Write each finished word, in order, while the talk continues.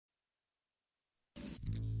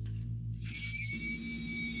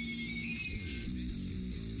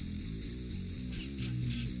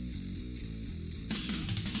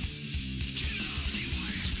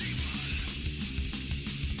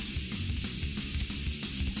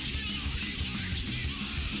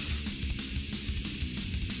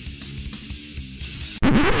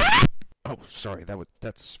sorry,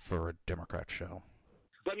 that's for a Democrat show.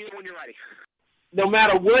 Let me know when you're ready. No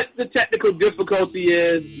matter what the technical difficulty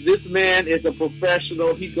is, this man is a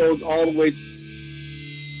professional. He goes all the way.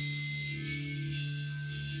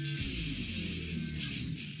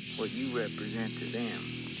 What you represent to them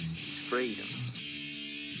is freedom.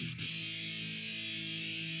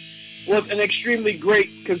 Was an extremely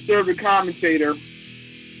great conservative commentator.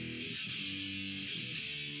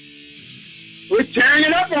 We're tearing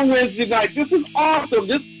it up on Wednesday night. This is awesome.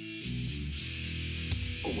 This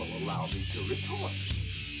will allow me to retort.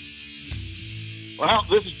 Well,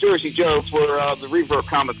 this is Jersey Joe for the Reaver of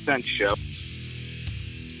Common Sense show.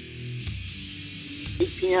 8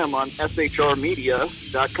 p.m. on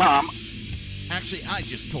shrmedia.com. Actually, I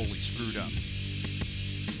just totally screwed up.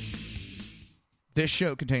 This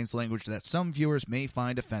show contains language that some viewers may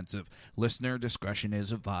find offensive. Listener discretion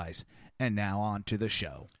is advised. And now on to the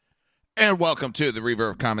show. And welcome to the Reaver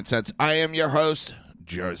of Common Sense. I am your host,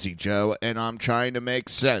 Jersey Joe, and I'm trying to make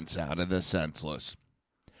sense out of the senseless.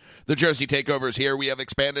 The Jersey Takeover is here. We have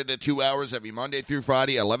expanded to 2 hours every Monday through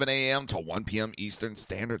Friday, 11 a.m. to 1 p.m. Eastern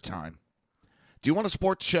Standard Time. Do you want a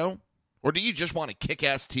sports show? Or do you just want a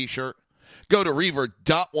kick-ass t-shirt? Go to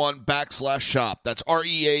reaver.one/shop. That's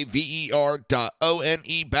reaver.one/shop.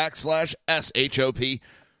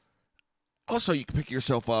 Also, you can pick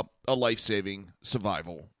yourself up a life-saving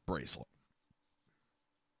survival bracelet.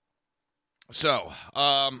 So,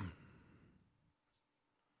 I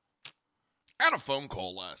had a phone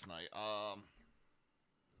call last night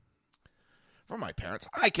from my parents.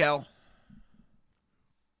 Hi, Cal.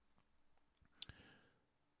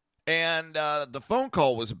 And the phone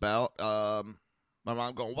call was about my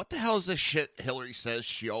mom going, what the hell is this shit Hillary says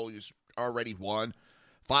she already won?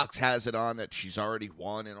 Fox has it on that she's already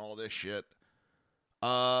won and all this shit.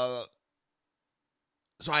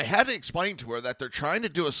 So I had to explain to her that they're trying to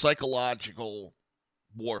do a psychological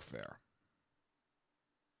warfare.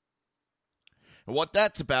 And what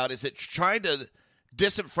that's about is it's trying to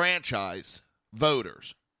disenfranchise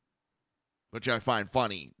voters, which I find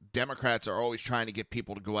funny. Democrats are always trying to get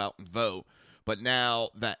people to go out and vote, but now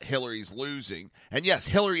that Hillary's losing, and yes,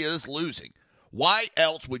 Hillary is losing, why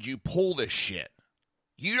else would you pull this shit?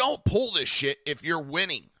 You don't pull this shit if you're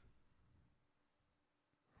winning.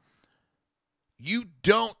 You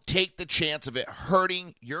don't take the chance of it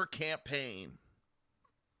hurting your campaign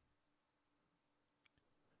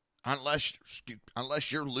unless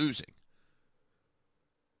you're losing.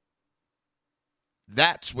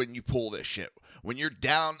 That's when you pull this shit. When you're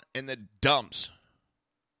down in the dumps.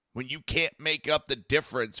 When you can't make up the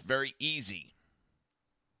difference very easy.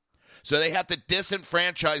 So they have to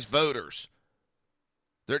disenfranchise voters.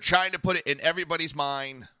 They're trying to put it in everybody's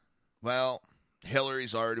mind. Well,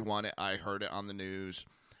 Hillary's already won it. I heard it on the news.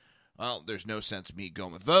 Well, there's no sense of me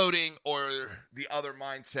going voting. Or the other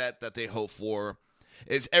mindset that they hope for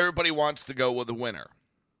is everybody wants to go with the winner.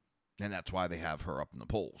 And that's why they have her up in the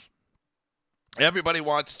polls. Everybody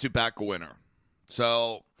wants to back a winner.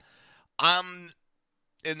 So I'm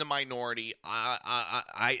in the minority.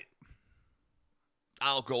 I'll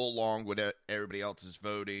go along with everybody else's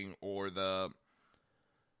voting or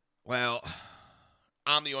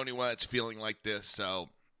I'm the only one that's feeling like this, so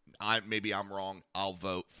maybe I'm wrong. I'll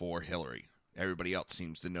vote for Hillary. Everybody else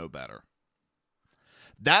seems to know better.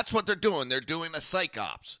 That's what they're doing. They're doing a psych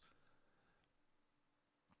ops.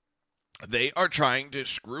 They are trying to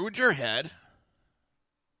screw with your head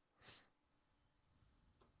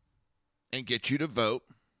and get you to vote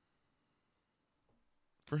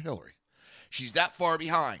for Hillary. She's that far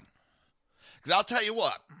behind. Because I'll tell you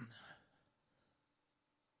what.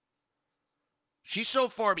 She's so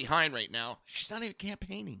far behind right now, she's not even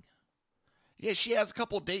campaigning. Yeah, she has a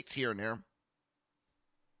couple of dates here and there.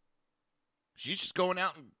 She's just going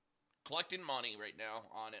out and collecting money right now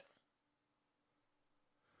on it.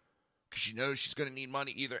 Because she knows she's going to need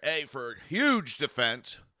money either A, for a huge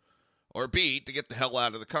defense, or B, to get the hell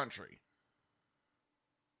out of the country.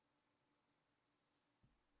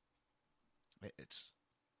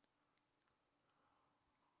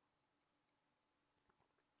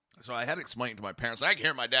 So I had to explain to my parents. I can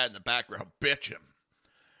hear my dad in the background bitching.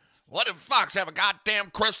 What if Fox have a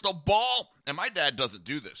goddamn crystal ball? And my dad doesn't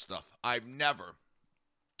do this stuff. I've never,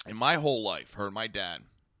 in my whole life, heard my dad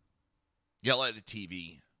yell at a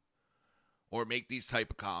TV or make these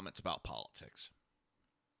type of comments about politics.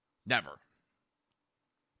 Never.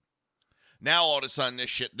 Now all of a sudden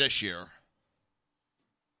this shit this year,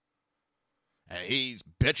 and he's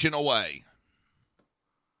bitching away.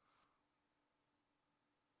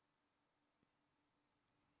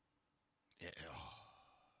 Yeah.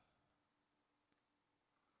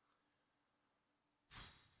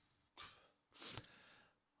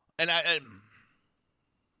 And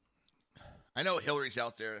I know Hillary's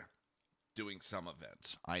out there doing some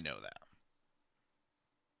events. I know that.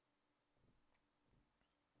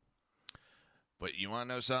 But you want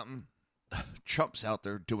to know something? Trump's out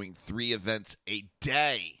there doing 3 events a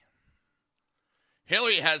day.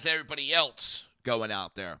 Hillary has everybody else going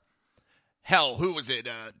out there. Hell, who was it?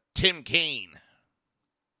 Tim Kaine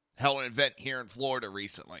held an event here in Florida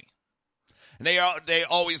recently. And they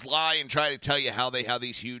always lie and try to tell you how they have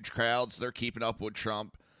these huge crowds. They're keeping up with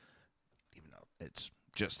Trump. Even though it's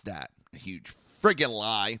just that. A huge friggin'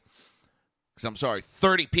 lie. Because I'm sorry,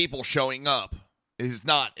 30 people showing up is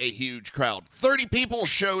not a huge crowd. 30 people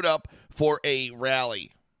showed up for a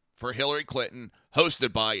rally for Hillary Clinton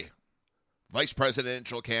hosted by vice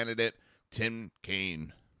presidential candidate Tim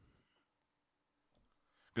Kaine.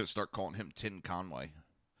 I'm going to start calling him Tin Conway.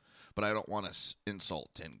 But I don't want to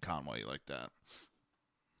insult Tin Conway like that.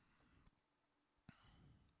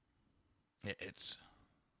 It's...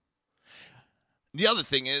 The other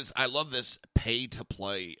thing is, I love this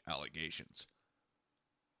pay-to-play allegations.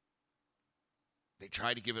 They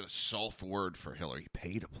try to give it a soft word for Hillary.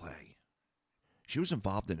 Pay-to-play. She was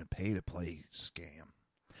involved in a pay-to-play scam.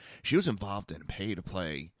 She was involved in a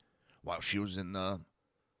pay-to-play while she was in the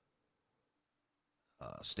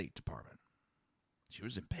State Department. She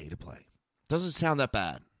was in pay-to-play. Doesn't sound that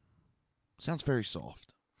bad. Sounds very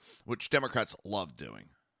soft, which Democrats love doing.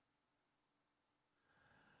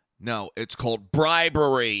 No, it's called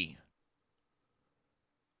bribery.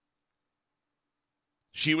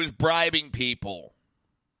 She was bribing people.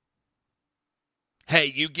 Hey,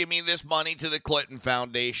 you give me this money to the Clinton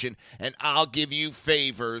Foundation, and I'll give you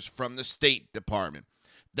favors from the State Department.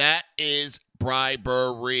 That is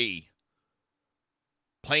bribery.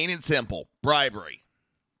 Plain and simple, bribery.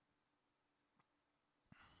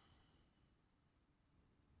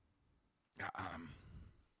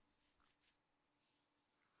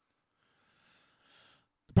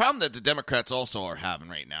 The problem that the Democrats also are having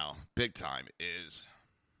right now, big time, is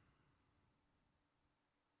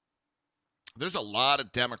there's a lot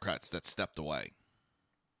of Democrats that stepped away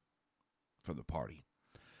from the party.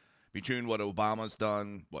 Between what Obama's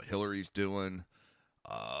done, what Hillary's doing,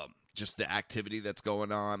 just the activity that's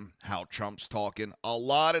going on, how Trump's talking, a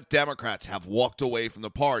lot of Democrats have walked away from the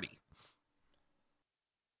party.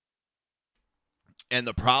 And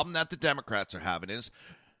the problem that the Democrats are having is,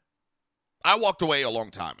 I walked away a long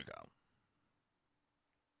time ago.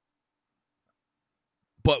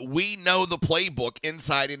 But we know the playbook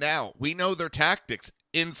inside and out. We know their tactics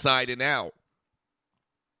inside and out.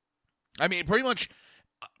 I mean, pretty much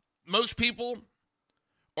most people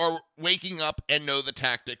are waking up and know the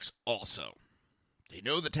tactics also. They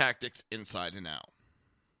know the tactics inside and out.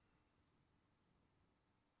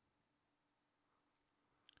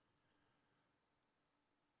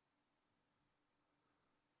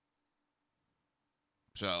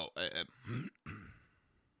 So,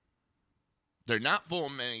 they're not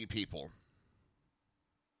fooling many people.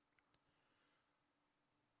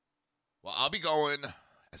 Well, I'll be going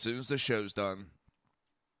as soon as the show's done.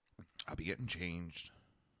 I'll be getting changed.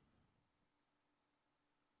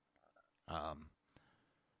 I'm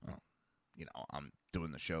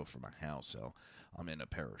doing the show from my house, so I'm in a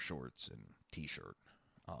pair of shorts and t-shirt.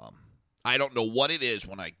 I don't know what it is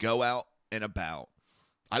when I go out and about.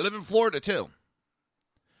 I live in Florida, too.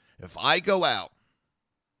 If I go out,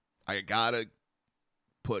 I gotta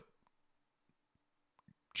put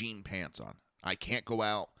jean pants on. I can't go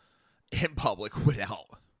out in public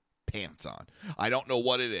without pants on. I don't know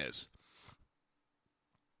what it is.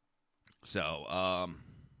 So,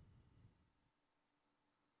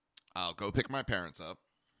 I'll go pick my parents up.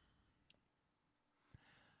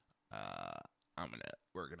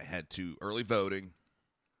 We're gonna head to early voting,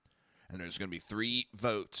 and there's gonna be 3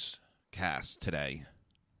 votes cast today.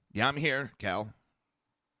 Yeah, I'm here, Cal.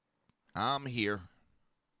 I'm here.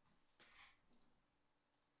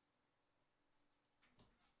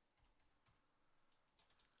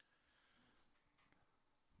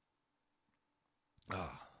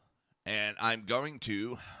 And I'm going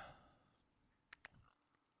to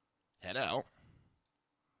head out,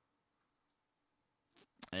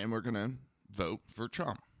 and we're going to vote for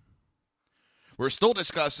Trump. We're still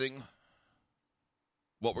discussing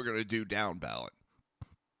what we're going to do down ballot.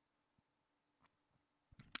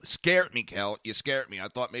 Scared me, Cal. You scared me. I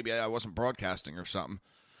thought maybe I wasn't broadcasting or something.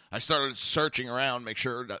 I started searching around, make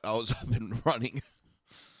sure that I was up and running.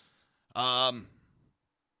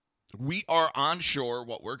 We are unsure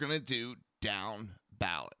what we're going to do down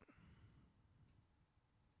ballot.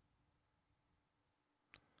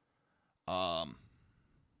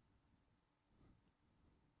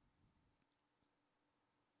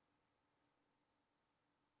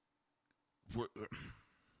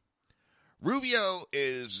 Rubio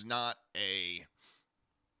is not a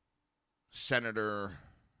senator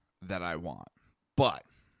that I want, but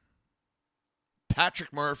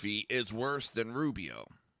Patrick Murphy is worse than Rubio.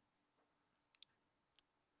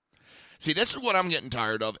 See, this is what I'm getting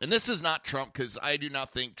tired of, and this is not Trump, because I do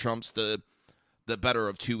not think Trump's the better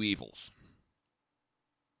of two evils.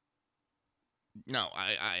 No,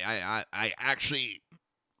 I actually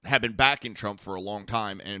have been backing Trump for a long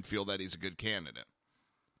time and feel that he's a good candidate.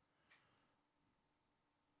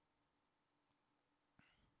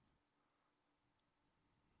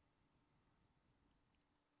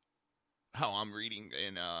 Oh, I'm reading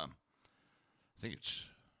in, I think it's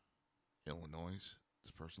Illinois,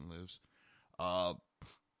 this person lives.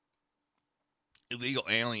 Illegal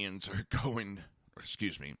aliens are going,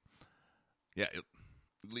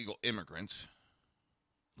 illegal immigrants,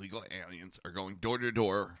 legal aliens are going door to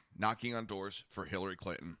door, knocking on doors for Hillary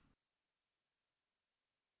Clinton.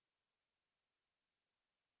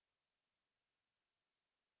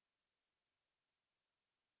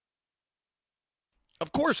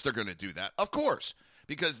 Of course they're going to do that. Of course.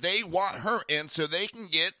 Because they want her in so they can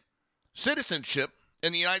get citizenship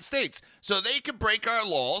in the United States. So they can break our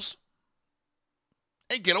laws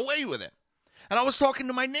and get away with it. And I was talking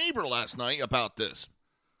to my neighbor last night about this.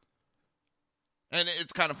 And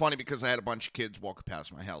it's kind of funny because I had a bunch of kids walking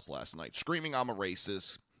past my house last night screaming, I'm a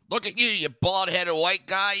racist. Look at you, you bald-headed white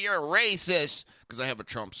guy. You're a racist. Because I have a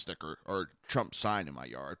Trump sticker or Trump sign in my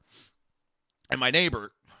yard. And my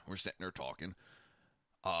neighbor, we're sitting there talking.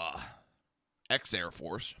 Ex-Air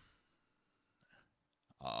Force.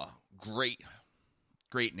 Great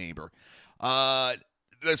neighbor.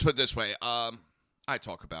 Let's put it this way. I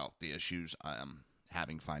talk about the issues I'm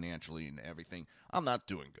having financially and everything. I'm not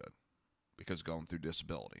doing good because going through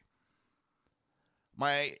disability.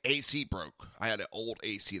 My AC broke. I had an old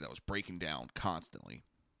AC that was breaking down constantly.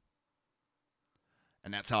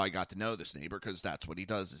 And that's how I got to know this neighbor, because that's what he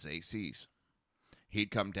does, is ACs.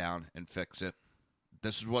 He'd come down and fix it.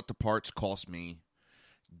 This is what the parts cost me.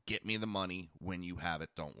 Get me the money when you have it.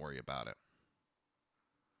 Don't worry about it.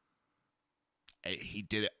 He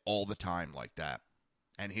did it all the time like that.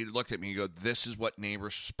 And he looked at me and go, this is what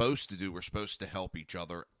neighbors are supposed to do. We're supposed to help each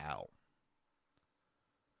other out.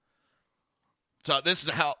 So this is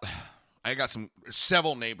how I got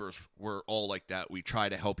several neighbors were all like that. We try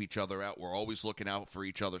to help each other out. We're always looking out for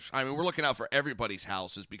each other. I mean, we're looking out for everybody's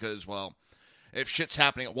houses because, well, if shit's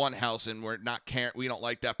happening at one house and we're not caring, we don't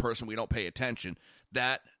like that person, we don't pay attention,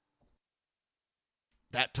 that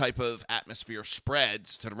type of atmosphere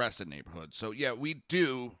spreads to the rest of the neighborhood. So, yeah, we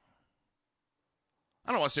do.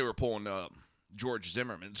 I don't want to say we're pulling George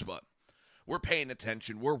Zimmerman's, but we're paying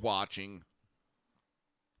attention. We're watching.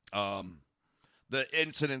 The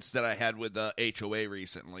incidents that I had with the HOA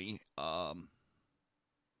recently, the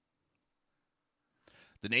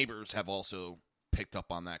neighbors have also picked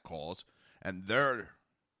up on that cause, and they're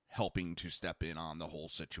helping to step in on the whole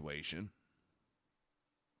situation.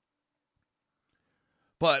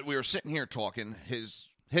 But we were sitting here talking. His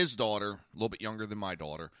daughter, a little bit younger than my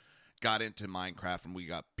daughter, got into Minecraft, and we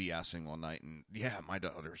got BSing all night. And, yeah, my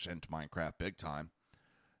daughter's into Minecraft big time.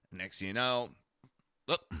 Next thing you know,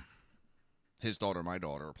 his daughter and my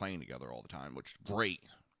daughter are playing together all the time, which is great.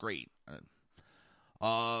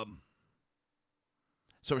 So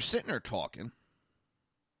we're sitting there talking,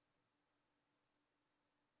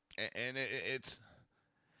 and it's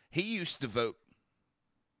he used to vote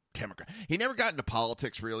Democrat. He never got into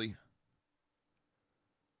politics, really.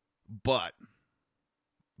 But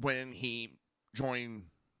when he joined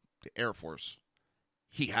the Air Force,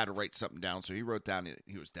 he had to write something down, so he wrote down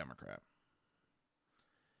he was Democrat.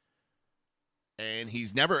 And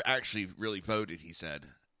he's never actually really voted, he said,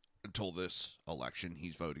 until this election.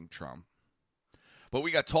 He's voting Trump. But we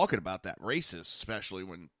got talking about that racist, especially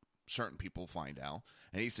when certain people find out.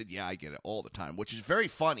 And he said, yeah, I get it all the time, which is very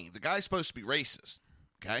funny. The guy's supposed to be racist,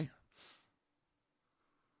 okay?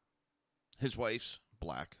 His wife's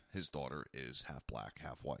black. His daughter is half black,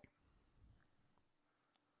 half white.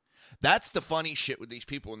 That's the funny shit with these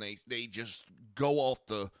people, and they just go off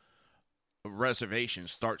the reservation,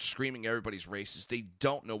 start screaming everybody's racist. They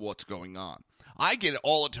don't know what's going on. I get it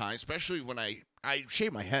all the time, especially when I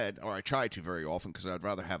shave my head, or I try to very often, because I'd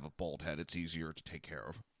rather have a bald head. It's easier to take care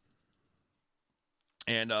of.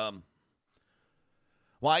 And, I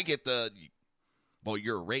get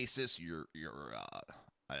you're a racist, you're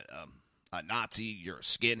a Nazi, you're a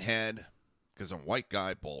skinhead, because I'm a white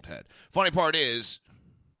guy, bald head. Funny part is,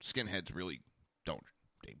 skinheads really don't.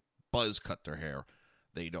 They buzz cut their hair.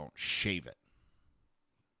 They don't shave it.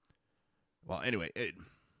 Well, anyway,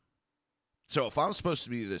 So if I'm supposed to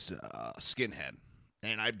be this skinhead,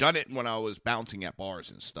 and I've done it when I was bouncing at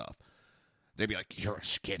bars and stuff, they'd be like, "You're a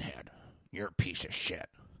skinhead. You're a piece of shit."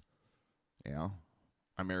 You know?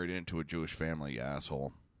 I married into a Jewish family, you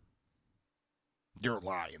asshole. You're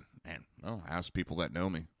lying. And, ask people that know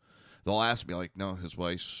me. They'll ask me, like, no, his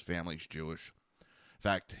wife's family's Jewish. In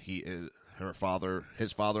fact, his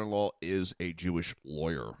father-in-law is a Jewish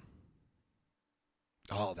lawyer.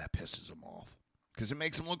 Oh, that pisses them off. Because it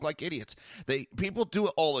makes them look like idiots. People do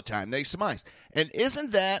it all the time. They surmise. And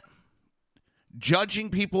isn't that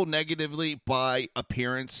judging people negatively by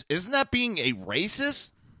appearance? Isn't that being a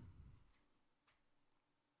racist?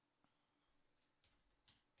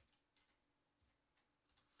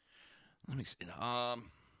 Let me see.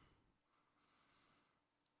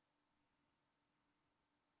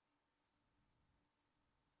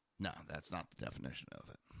 No, that's not the definition of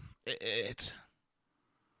it. It's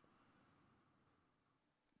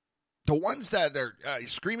the ones that are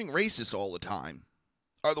screaming racist all the time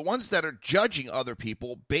are the ones that are judging other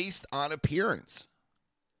people based on appearance.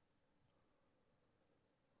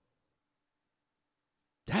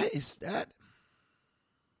 That.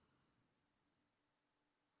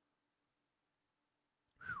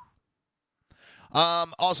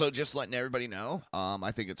 Also, just letting everybody know,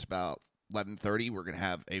 I think it's about 11:30. We're going to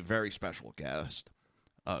have a very special guest,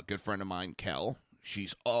 a good friend of mine, Kel.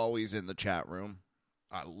 She's always in the chat room.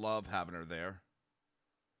 I love having her there.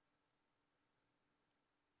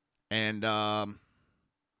 And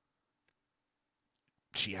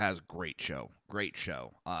she has a great show.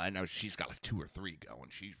 I know she's got like 2 or 3 going.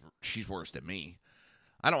 She's worse than me.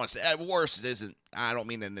 I don't want to say worse. Isn't. I don't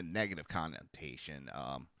mean in a negative connotation.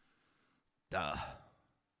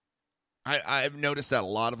 I've noticed that a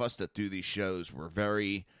lot of us that do these shows, we're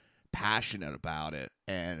very passionate about it,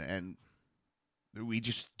 and we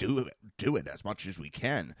just do it as much as we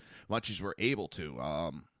can, much as we're able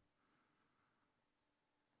to.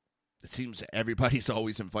 It seems everybody's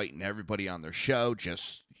always inviting everybody on their show,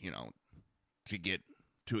 just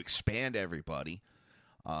to expand everybody.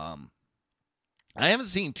 I haven't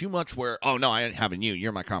seen too much where, oh, no, I ain't having you.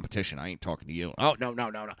 You're my competition. I ain't talking to you. Oh, no.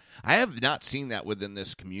 I have not seen that within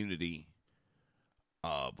this community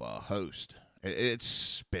of host.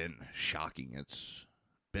 It's been shocking. It's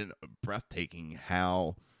been breathtaking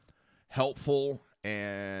how helpful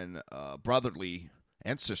and brotherly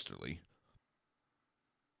and sisterly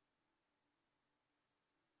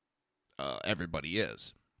everybody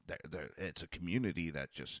is. It's a community that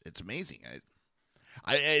it's amazing.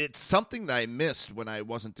 It's something that I missed when I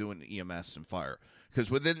wasn't doing EMS and fire. Because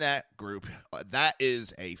within that group, that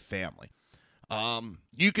is a family.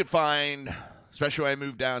 You could find, especially when I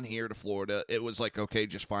moved down here to Florida, it was like, okay,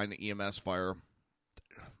 just find the EMS fire.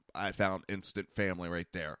 I found instant family right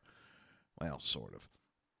there. Well, sort of.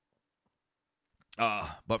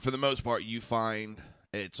 But for the most part, you find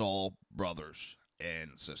it's all brothers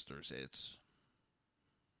and sisters.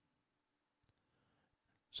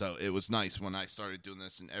 So it was nice when I started doing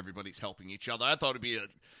this and everybody's helping each other. I thought it'd be a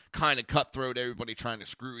kind of cutthroat, everybody trying to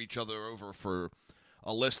screw each other over for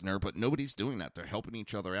a listener, but nobody's doing that. They're helping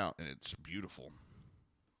each other out, and it's beautiful.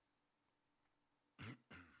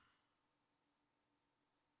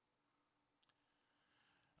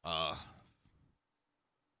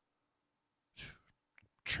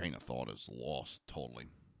 Train of thought is lost totally.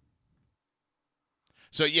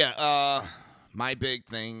 So, yeah, my big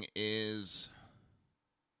thing is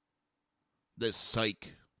this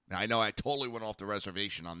psych. Now, I know I totally went off the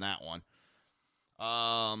reservation on that one.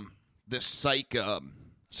 This psych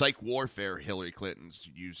warfare Hillary Clinton's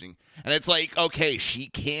using. And it's like, okay, she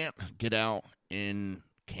can't get out and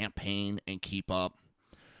campaign and keep up.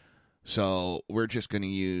 So we're just going to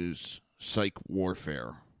use psych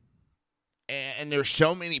warfare. And there's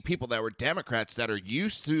so many people that were Democrats that are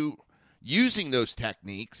used to using those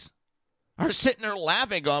techniques are sitting there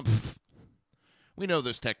laughing going, we know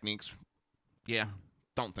those techniques. Yeah,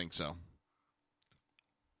 don't think so.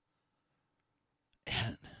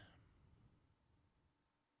 And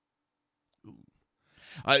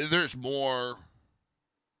there's more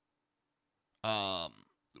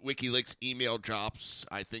WikiLeaks email drops.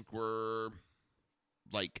 I think we're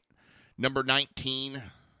like number 19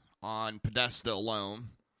 on Podesta alone.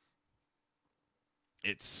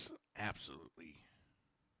 It's absolutely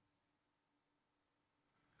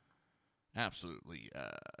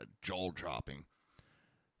jaw-dropping.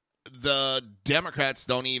 The Democrats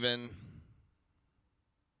don't even...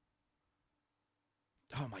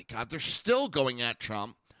 Oh, my God. They're still going at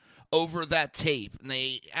Trump over that tape. And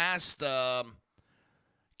they asked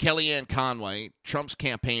Kellyanne Conway, Trump's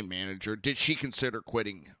campaign manager, did she consider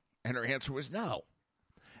quitting? And her answer was no.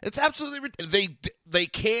 It's absolutely they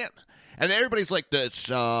can't, and everybody's like this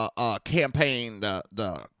campaign.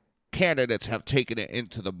 The candidates have taken it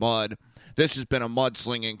into the mud. This has been a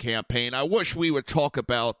mudslinging campaign. I wish we would talk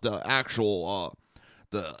about the actual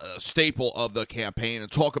staple of the campaign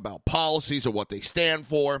and talk about policies and what they stand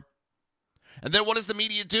for. And then what does the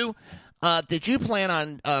media do? Did you plan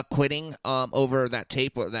on quitting over that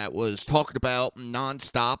tape that was talked about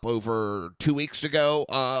nonstop over 2 weeks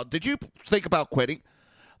ago? Did you think about quitting?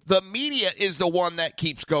 The media is the one that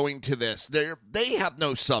keeps going to this. They have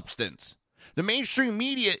no substance. The mainstream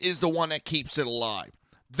media is the one that keeps it alive.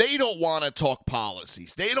 They don't want to talk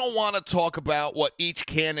policies. They don't want to talk about what each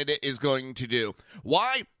candidate is going to do.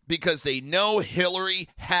 Why? Because they know Hillary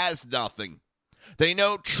has nothing. They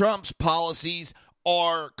know Trump's policies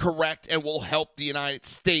are correct and will help the United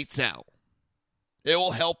States out. It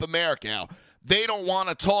will help America out. They don't want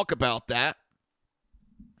to talk about that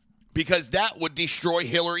because that would destroy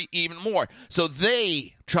Hillary even more. So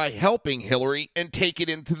they try helping Hillary and take it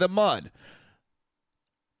into the mud.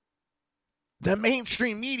 The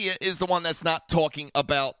mainstream media is the one that's not talking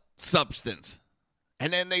about substance.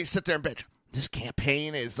 And then they sit there and bitch. This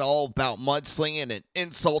campaign is all about mudslinging and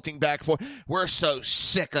insulting back and forth. We're so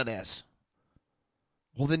sick of this.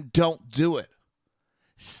 Well, then don't do it.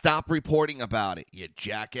 Stop reporting about it, you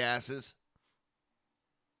jackasses.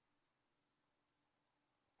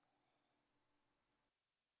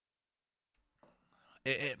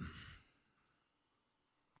 If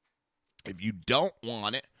you don't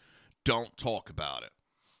want it, don't talk about it.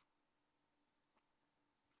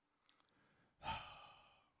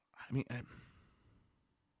 I mean,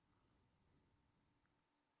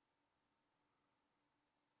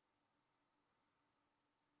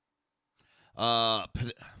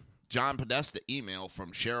 John Podesta email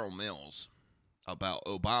from Cheryl Mills about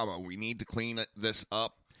Obama. We need to clean this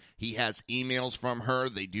up. He has emails from her.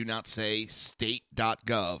 They do not say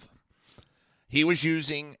state.gov. He was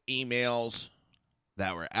using emails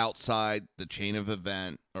that were outside the chain of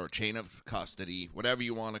event or chain of custody, whatever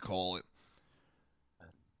you want to call it.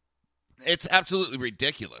 It's absolutely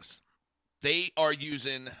ridiculous. They are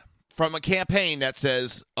using from a campaign that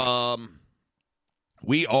says,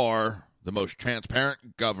 we are the most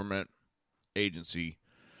transparent government agency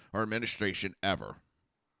or administration ever.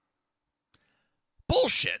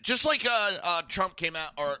 Bullshit. Just like Trump came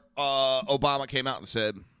out or Obama came out and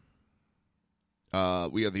said,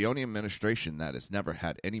 we are the only administration that has never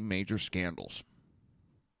had any major scandals.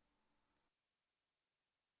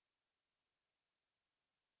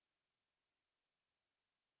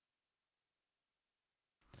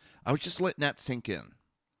 I was just letting that sink in.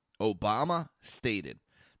 Obama stated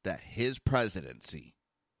that his presidency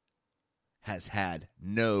has had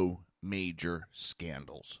no major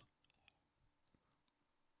scandals.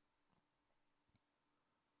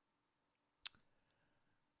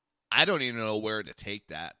 I don't even know where to take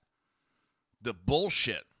that. The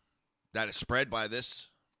bullshit that is spread by this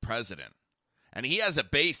president. And he has a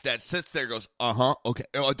base that sits there and goes, okay.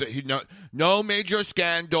 No major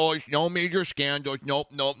scandals, nope.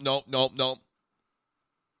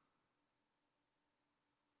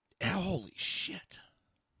 Holy shit.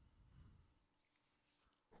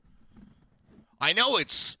 I know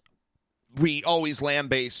we always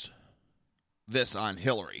land-base this on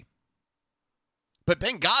Hillary. But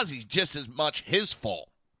Benghazi's just as much his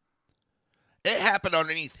fault. It happened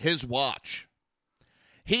underneath his watch.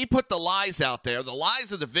 He put the lies out there. The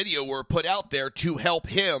lies of the video were put out there to help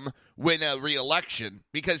him win a re-election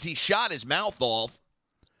because he shot his mouth off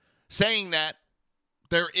saying that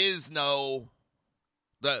there is no...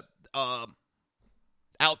 the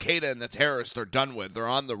Al-Qaeda and the terrorists are done with. They're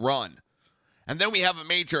on the run. And then we have a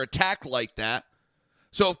major attack like that.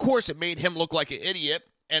 So, of course, it made him look like an idiot.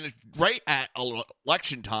 And right at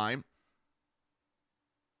election time.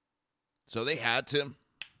 So they had to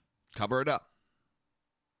cover it up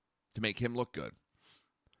to make him look good.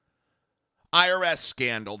 IRS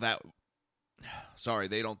scandal. Sorry,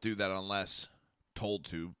 they don't do that unless told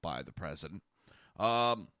to by the president.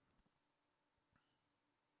 Health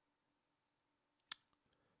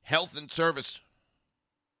and service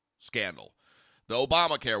scandal. The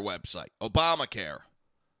Obamacare website. Obamacare.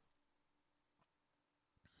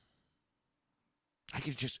 I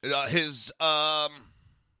could just... his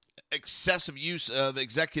excessive use of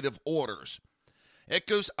executive orders. It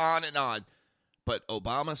goes on and on. But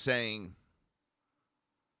Obama said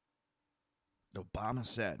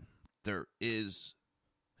there is...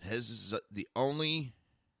 his is the only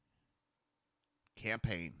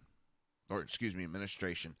campaign... or excuse me,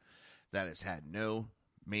 administration that has had no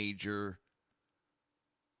major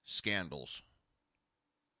scandals.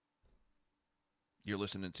 You're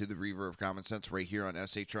listening to the Reaver of Common Sense right here on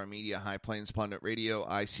SHR Media, High Plains Pundit Radio,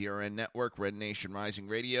 ICRN Network, Red Nation Rising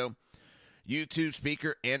Radio, YouTube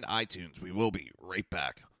Speaker, and iTunes. We will be right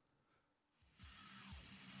back.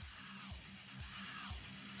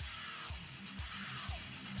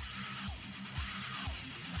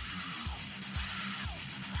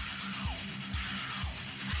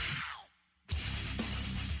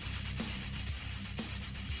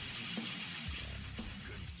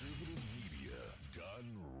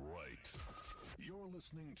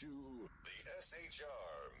 Listening to the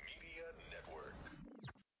SHR Media Network.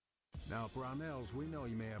 Now, Brownells, we know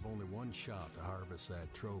you may have only one shot to harvest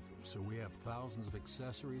that trophy, so we have thousands of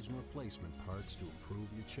accessories and replacement parts to improve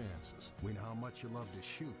your chances. We know how much you love to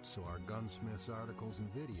shoot, so our gunsmiths articles and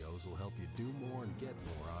videos will help you do more and get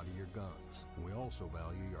more out of your guns. And we also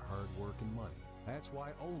value your hard work and money. That's why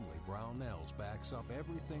only Brownells backs up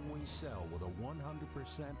everything we sell with a 100%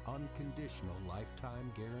 unconditional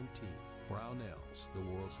lifetime guarantee. Brownells, the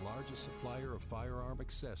world's largest supplier of firearm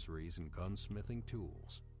accessories and gunsmithing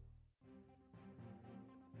tools.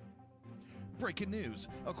 Breaking news.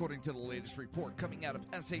 According to the latest report coming out of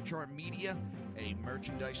SHR Media, a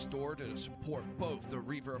merchandise store to support both the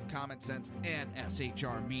Reaver of Common Sense and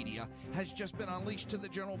SHR Media has just been unleashed to the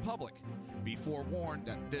general public. Be forewarned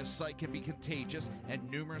that this site can be contagious and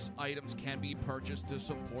numerous items can be purchased to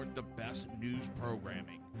support the best news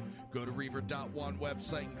programming. Go to Reaver.one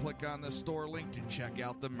website and click on the store link to check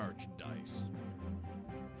out the merchandise.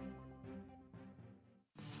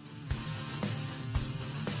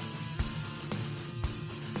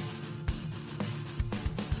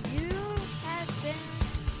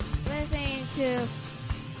 Listening to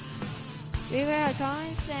Reaver of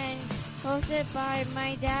Common Sense, hosted by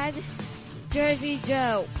my dad, Jersey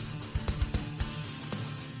Joe.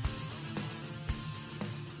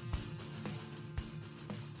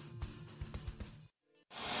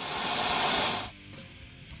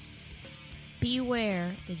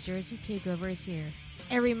 Beware, the Jersey Takeover is here.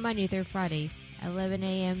 Every Monday through Friday, 11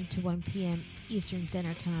 a.m. to 1 p.m. Eastern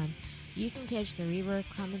Standard Time. You can catch the Reaver of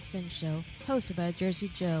Common Sense show, hosted by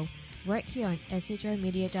Jersey Joe, right here on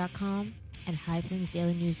shrmedia.com and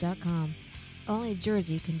highplainsdailynews.com. Only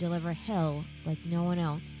Jersey can deliver hell like no one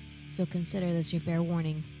else, so consider this your fair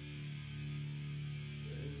warning.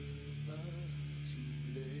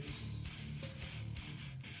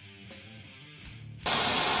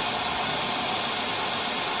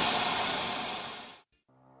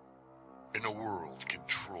 In a world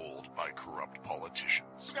controlled by corrupt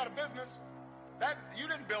politicians, You got a business. That you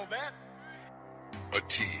didn't build that. a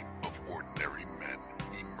team of ordinary men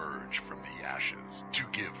emerge from the ashes to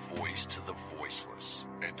give voice to the voiceless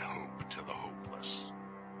and hope to the hopeless.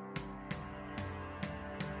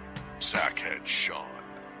 Sackhead Sean.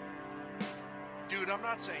 Dude, I'm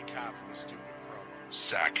not saying half of the stupid pro.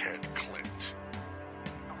 Sackhead Clint.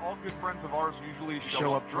 All good friends of ours usually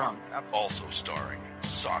show up drunk. Also starring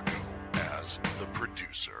Sacco as the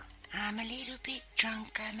producer. I'm a little bit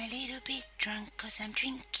drunk, 'cause I'm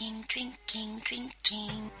drinking.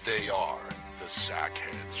 They are the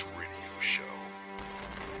Sackheads Radio Show.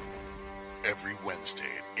 Every Wednesday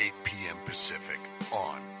at 8 p.m. Pacific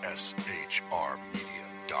on shrmedia.com.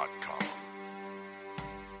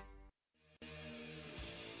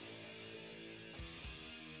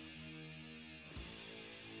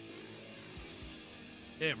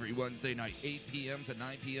 Every Wednesday night, 8 p.m. to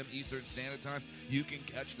 9 p.m. Eastern Standard Time, you can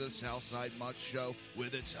catch the Southside Mutt Show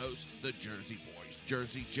with its hosts, the Jersey Boys,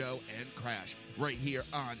 Jersey Joe and Crash, right here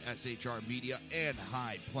on SHR Media and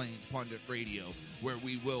High Plains Pundit Radio, where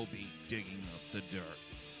we will be digging up the dirt.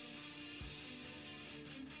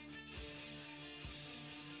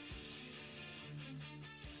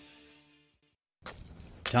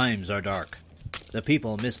 Times are dark. The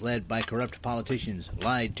people misled by corrupt politicians,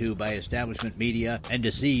 lied to by establishment media, and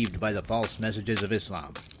deceived by the false messages of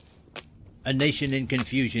Islam. A nation in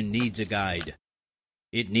confusion needs a guide.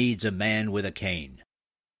 It needs a man with a cane.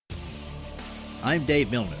 I'm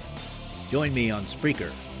Dave Milner. Join me on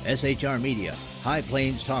Spreaker, SHR Media, High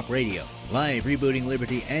Plains Talk Radio, Live Rebooting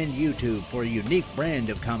Liberty, and YouTube for a unique brand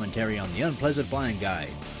of commentary on the unpleasant blind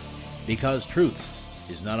guide. Because truth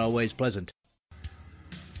is not always pleasant.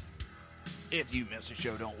 If you miss a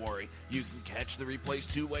show, don't worry. You can catch the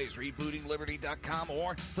replays two ways, rebootingliberty.com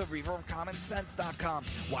or the reaverofcommonsense.com.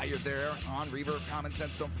 While you're there on Reaver of Common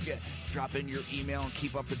Sense, don't forget, drop in your email and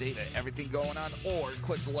keep up to date on everything going on, or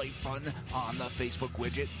click the like button on the Facebook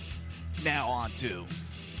widget. Now on to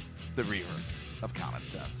the Reaver of Common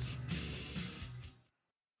Sense.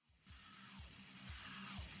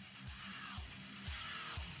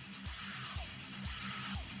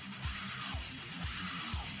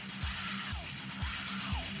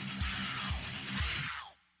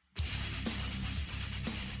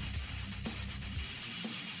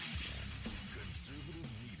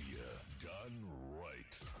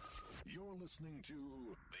 listening to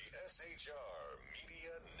the SHR Media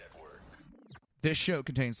Network. This show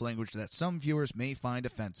contains language that some viewers may find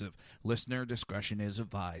offensive. Listener discretion is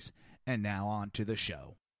advised. And now on to the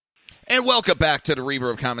show. And welcome back to the Reaver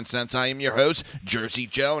of Common Sense. I am your host, Jersey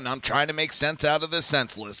Joe, and I'm trying to make sense out of the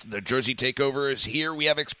senseless. The Jersey Takeover is here. We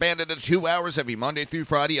have expanded to 2 hours every Monday through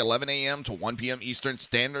Friday, 11 a.m. to 1 p.m. Eastern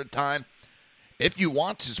Standard Time. If you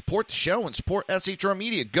want to support the show and support SHR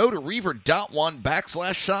Media, go to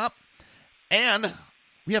reaver.1/shop. And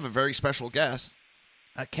we have a very special guest.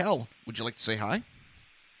 Kel, would you like to say hi?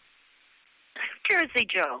 Jersey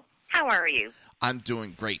Joe, how are you? I'm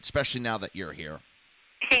doing great, especially now that you're here.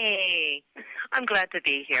 Hey, I'm glad to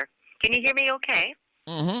be here. Can you hear me okay?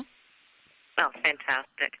 Mm-hmm. Oh,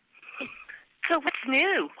 fantastic. So what's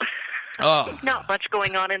new? Oh. Not much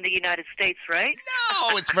going on in the United States, right?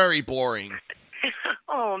 No, it's very boring.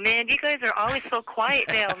 Oh, man, you guys are always so quiet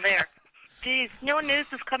down there. Jeez, no news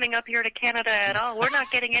is coming up here to Canada at all. We're not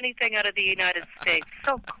getting anything out of the United States.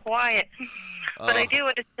 So quiet. But I do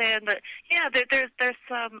understand that, yeah, there's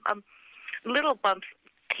some little bumps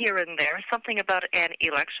here and there. Something about an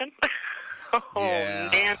election. Oh, yeah.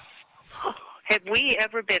 Man. Oh, have we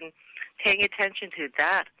ever been paying attention to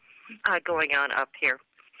that going on up here?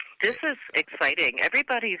 This is exciting.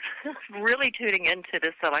 Everybody's really tuning into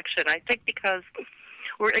this election, I think, because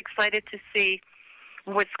we're excited to see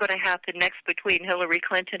what's going to happen next between Hillary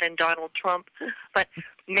Clinton and Donald Trump. But,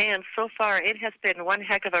 man, so far it has been one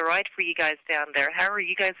heck of a ride for you guys down there. How are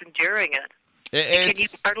you guys enduring it? Can you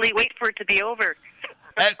hardly wait for it to be over?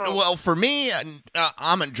 Well, for me,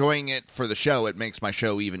 I'm enjoying it for the show. It makes my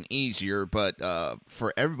show even easier. But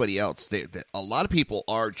for everybody else, a lot of people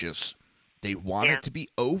are just, they want it to be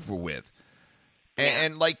over with.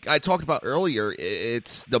 And like I talked about earlier,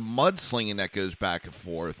 it's the mudslinging that goes back and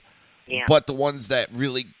forth. Yeah. But the ones that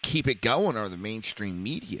really keep it going are the mainstream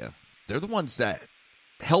media. They're the ones that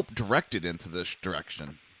help direct it into this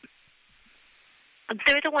direction.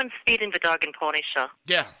 They're the ones feeding the dog and pony show.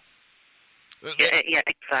 Yeah. Yeah,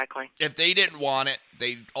 exactly. If they didn't want it,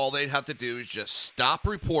 all they'd have to do is just stop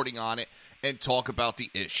reporting on it and talk about the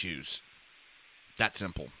issues. That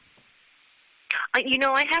simple. You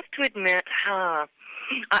know, I have to admit,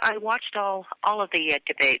 I watched all of the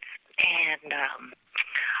debates, and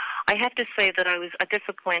I have to say that I was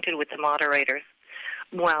disappointed with the moderators.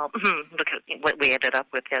 Well, look at what we ended up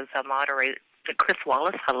with as a moderator. Chris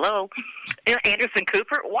Wallace, hello. Anderson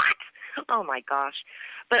Cooper, what? Oh, my gosh.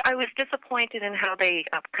 But I was disappointed in how they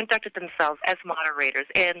conducted themselves as moderators,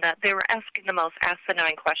 and that they were asking the most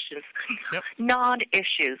asinine questions,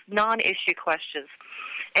 non-issue questions.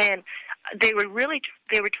 And they were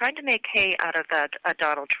trying to make hay out of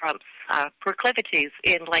Donald Trump's proclivities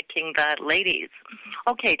in liking the ladies.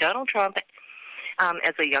 Okay, Donald Trump,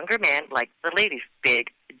 as a younger man, likes the ladies.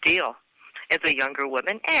 Big deal. As a younger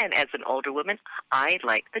woman and as an older woman, I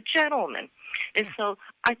like the gentleman. And so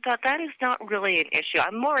I thought that is not really an issue.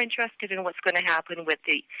 I'm more interested in what's going to happen with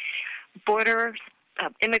the borders,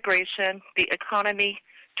 immigration, the economy,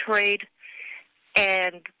 trade,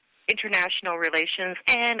 and international relations,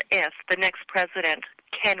 and if the next president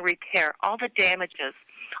can repair all the damages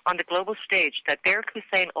on the global stage that Barack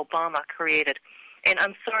Hussein Obama created. And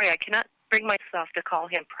I'm sorry, I cannot bring myself to call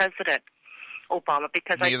him President Obama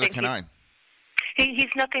because I think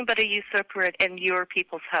he's nothing but a usurper in your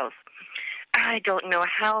people's house. I don't know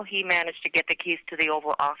how he managed to get the keys to the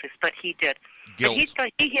Oval Office, but he did. Guilt.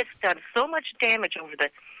 He has done so much damage over the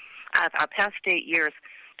past 8 years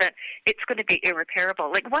that it's going to be irreparable.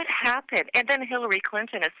 Like, what happened? And then Hillary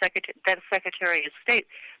Clinton, as then Secretary of State,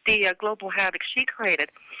 the global havoc she created.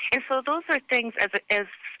 And so those are things, as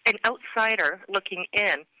an outsider looking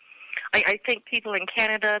in, I think people in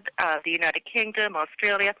Canada, the United Kingdom,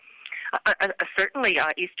 Australia, certainly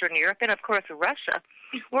Eastern Europe, and of course Russia,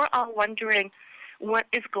 we're all wondering what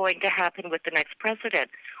is going to happen with the next president.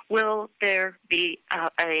 Will there be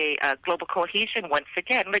a global cohesion once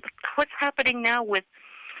again? Like, what's happening now with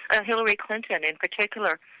Hillary Clinton in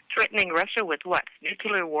particular, threatening Russia with what?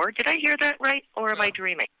 Nuclear war? Did I hear that right, or am I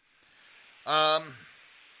dreaming?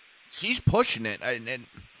 She's pushing it,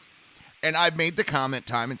 and I've made the comment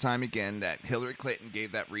time and time again that Hillary Clinton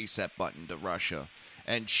gave that reset button to Russia,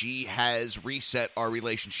 and she has reset our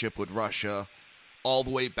relationship with Russia all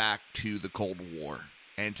the way back to the Cold War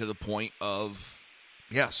and to the point of,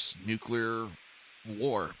 yes, nuclear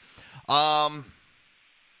war.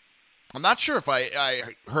 I'm not sure if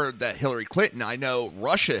I heard that Hillary Clinton. I know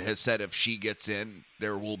Russia has said if she gets in,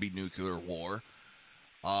 there will be nuclear war.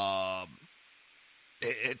 I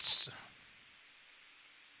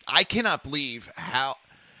cannot believe how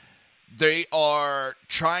they are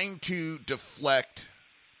trying to deflect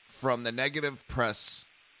from the negative press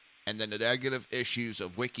and then the negative issues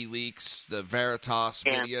of WikiLeaks, the Veritas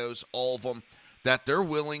videos, all of them, that they're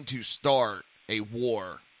willing to start a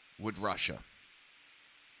war with Russia.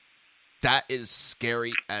 That is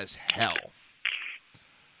scary as hell.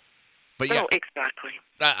 But yeah, exactly.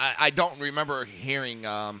 I don't remember hearing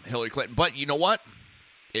Hillary Clinton. But you know what?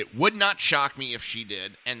 It would not shock me if she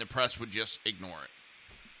did, and the press would just ignore it.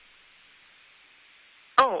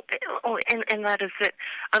 And that is it.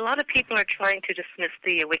 A lot of people are trying to dismiss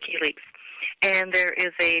the WikiLeaks, and there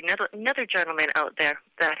is another gentleman out there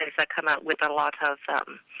that has come out with a lot of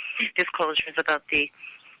disclosures about the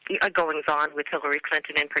goings-on with Hillary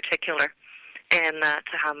Clinton in particular, and that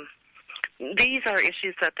these are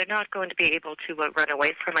issues that they're not going to be able to run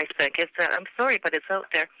away from. I think I'm sorry, but it's out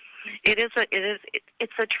there.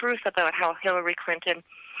 It's a truth about how Hillary Clinton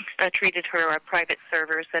treated her private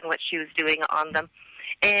servers and what she was doing on them.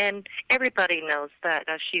 And everybody knows that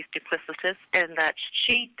she's duplicitous and that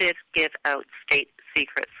she did give out state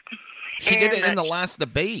secrets. She did it in the last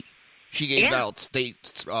debate. She gave out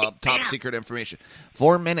state top secret information.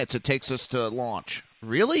 4 minutes it takes us to launch.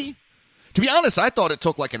 Really? To be honest, I thought it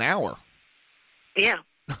took like an hour. Yeah.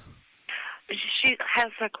 She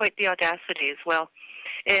has quite the audacity as well.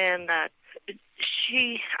 And I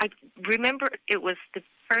remember it was the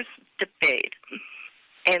first debate,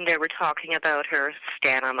 and they were talking about her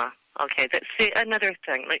stamina. Okay, that's another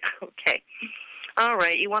thing. Like, okay, all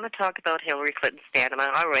right, you want to talk about Hillary Clinton's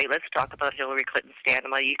stamina? All right, let's talk about Hillary Clinton's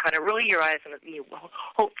stamina. You kind of roll your eyes, and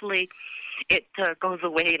hopefully it goes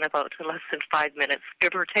away in about less than 5 minutes,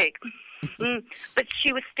 give or take. But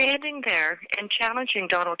she was standing there and challenging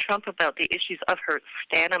Donald Trump about the issues of her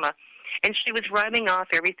stamina. And she was rhyming off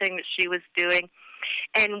everything that she was doing.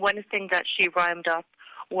 And one thing that she rhymed up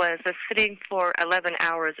was sitting for 11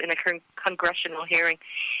 hours in a congressional hearing.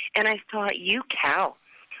 And I thought, you cow,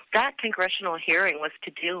 that congressional hearing was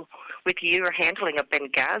to do with your handling of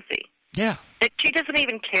Benghazi. Yeah. She doesn't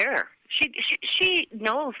even care. She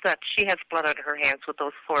knows that she has blood on her hands with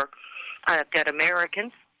those 4 dead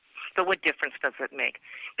Americans. But what difference does it make?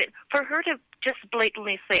 But for her to just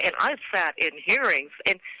blatantly say, and I've sat in hearings,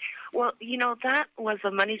 and well, that was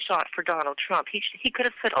a money shot for Donald Trump. He could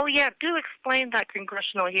have said, oh, yeah, do explain that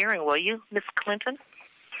congressional hearing, will you, Miss Clinton?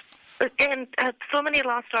 And so many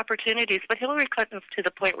lost opportunities. But Hillary Clinton's to the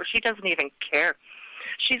point where she doesn't even care.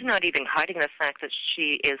 She's not even hiding the fact that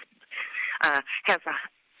she has a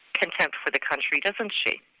contempt for the country, doesn't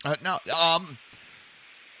she? No.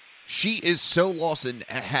 She is so lost and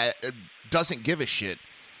doesn't give a shit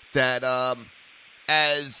that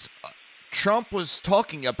as Trump was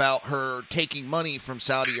talking about her taking money from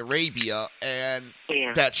Saudi Arabia and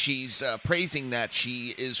that she's praising that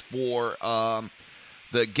she is for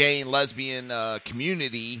the gay and lesbian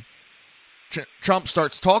community, Trump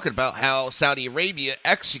starts talking about how Saudi Arabia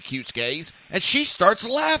executes gays, and she starts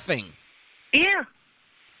laughing. Yeah.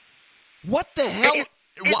 What the hell?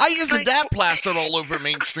 Why isn't that plastered all over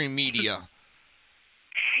mainstream media?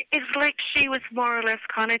 It's like she was more or less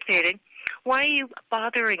connotating, why are you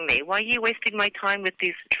bothering me? Why are you wasting my time with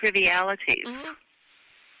these trivialities?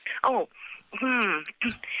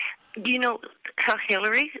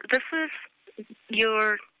 Hillary, this is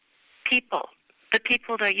your people, the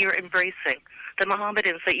people that you're embracing, the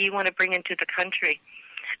Mohammedans that you want to bring into the country.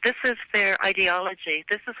 This is their ideology.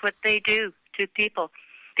 This is what they do to people.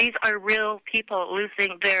 These are real people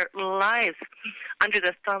losing their lives under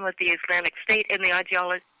the thumb of the Islamic State and the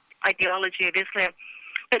ideology of Islam.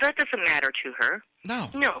 But that doesn't matter to her.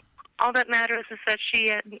 No. All that matters is that she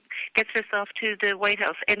gets herself to the White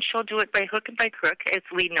House, and she'll do it by hook and by crook, as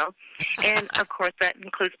we know. And, of course, that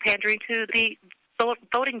includes pandering to the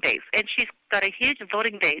voting base. And she's got a huge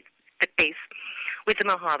voting base with the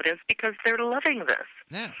Mohammedans because they're loving this.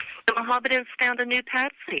 Yeah. The Mohammedans found a new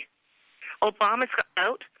patsy. Obama's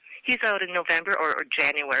out. He's out in November or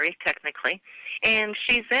January, technically, and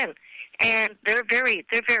she's in. And they're very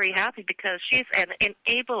happy because she's an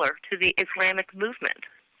enabler to the Islamic movement,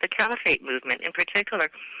 the Caliphate movement in particular.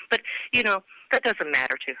 But, that doesn't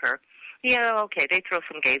matter to her. Yeah, okay, they throw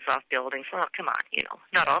some gays off buildings. Well, come on,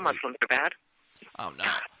 not all Muslims are bad. Oh,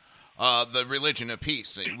 no. The religion of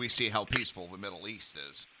peace, we see how peaceful the Middle East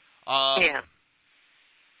is. Yeah.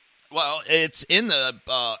 Well, it's in the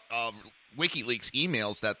WikiLeaks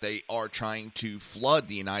emails that they are trying to flood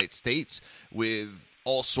the United States with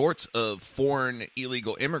all sorts of foreign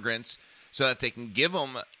illegal immigrants so that they can give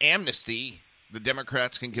them amnesty. The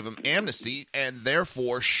Democrats can give them amnesty and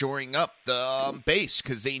therefore shoring up the base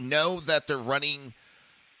because they know that they're running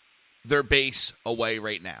their base away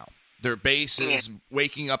right now. Their base is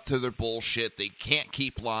waking up to their bullshit. They can't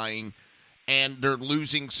keep lying. and they're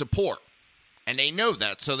losing support. And they know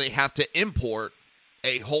that, so they have to import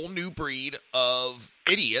a whole new breed of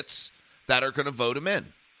idiots that are going to vote him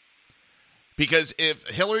in. Because if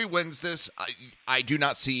Hillary wins this, I do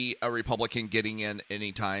not see a Republican getting in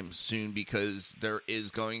anytime soon, because there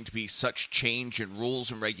is going to be such change in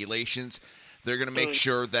rules and regulations. They're going to make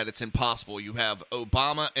sure that it's impossible. You have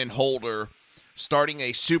Obama and Holder starting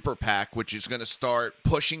a super PAC, which is going to start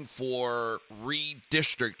pushing for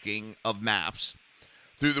redistricting of maps.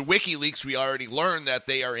 Through the WikiLeaks, we already learned that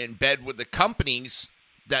they are in bed with the companies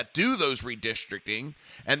that do those redistricting,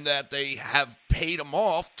 and that they have paid them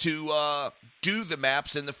off to do the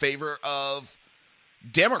maps in the favor of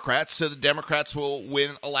Democrats, so the Democrats will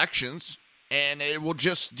win elections, and it will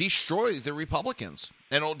just destroy the Republicans,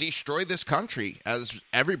 and it'll destroy this country, as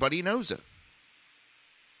everybody knows it.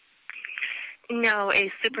 No, a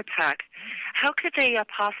super PAC. How could they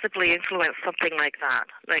possibly influence something like that?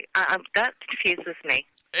 That confuses me.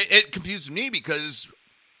 It confuses me because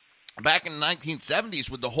back in the 1970s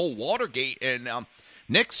with the whole Watergate and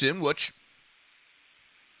Nixon, which,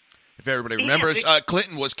 if everybody remembers,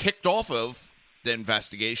 Clinton was kicked off of the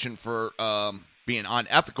investigation for being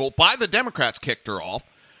unethical. By the Democrats kicked her off,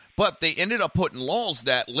 but they ended up putting laws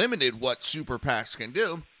that limited what super PACs can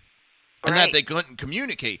do. And that they couldn't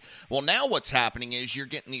communicate. Well, now what's happening is you're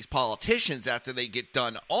getting these politicians after they get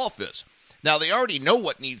done office. Now, they already know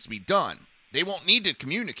what needs to be done. They won't need to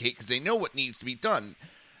communicate because they know what needs to be done.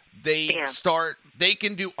 They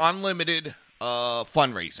can do unlimited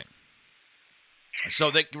fundraising.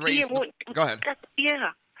 So they can raise... Go ahead.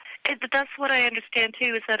 That's what I understand,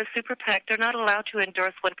 too, is that a super PAC, they're not allowed to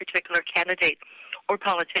endorse one particular candidate or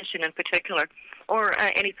politician in particular, or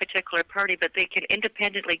any particular party, but they can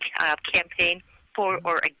independently campaign for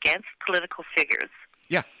or against political figures.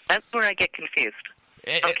 Yeah. That's where I get confused.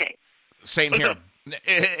 Okay. Same here.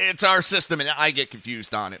 It's our system, and I get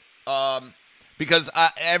confused on it. Because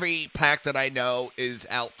every PAC that I know is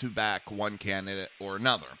out to back one candidate or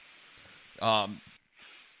another.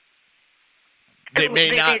 They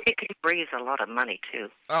can raise a lot of money, too.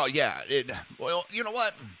 Oh, yeah. Well, you know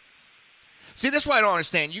what? See, this is why I don't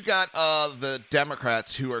understand. You got the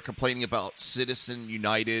Democrats who are complaining about Citizen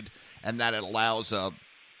United and that it allows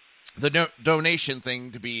the donation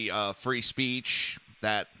thing to be free speech,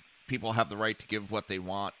 that people have the right to give what they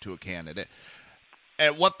want to a candidate.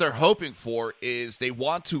 And what they're hoping for is they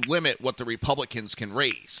want to limit what the Republicans can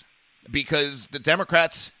raise. Because the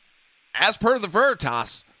Democrats, as per the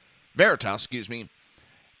Veritas,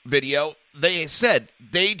 video, they said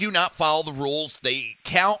they do not follow the rules. They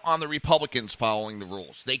count on the Republicans following the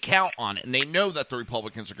rules. They count on it, and they know that the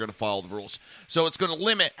Republicans are going to follow the rules. So it's going to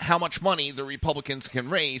limit how much money the Republicans can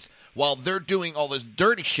raise while they're doing all this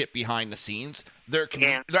dirty shit behind the scenes. They're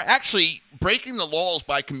actually breaking the laws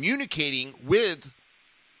by communicating with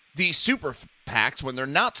these super PACs when they're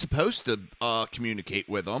not supposed to communicate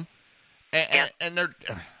with them. And they're...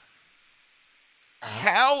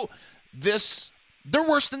 They're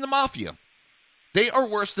worse than the mafia. They are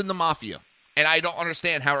worse than the mafia. And I don't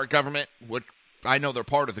understand how our government, which I know they're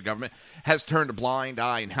part of the government, has turned a blind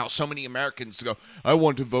eye, and how so many Americans go, I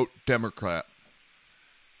want to vote Democrat.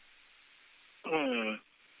 I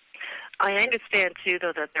understand, too,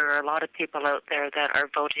 though, that there are a lot of people out there that are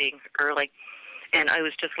voting early. And I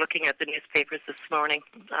was just looking at the newspapers this morning,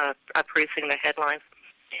 perusing the headlines.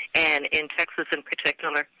 And in Texas in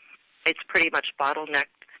particular, it's pretty much bottlenecked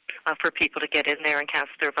for people to get in there and cast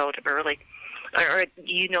their vote early. Are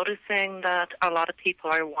you noticing that a lot of people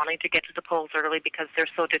are wanting to get to the polls early because they're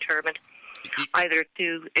so determined either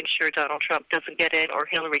to ensure Donald Trump doesn't get in or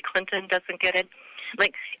Hillary Clinton doesn't get in?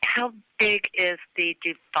 Like, how big is the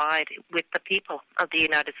divide with the people of the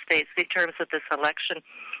United States in terms of this election?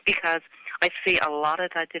 Because I see a lot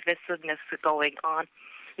of that divisiveness going on.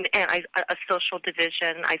 And a social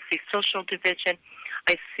division, I see social division,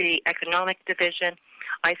 I see economic division,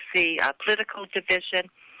 I see political division.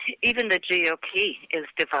 Even the GOP is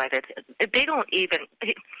divided. They don't even...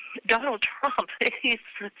 Donald Trump, he's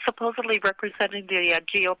supposedly representing the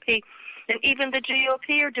GOP, and even the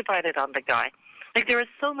GOP are divided on the guy. Like, there is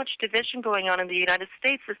so much division going on in the United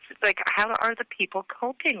States. It's like, how are the people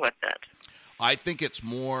coping with it? I think it's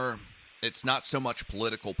not so much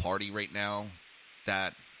political party right now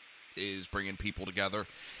that is bringing people together.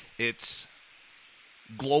 It's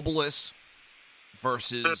globalists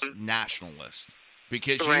versus nationalists.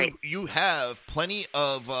 Because you have plenty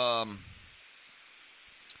of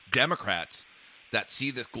Democrats that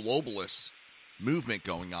see this globalist movement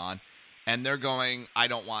going on, and they're going, I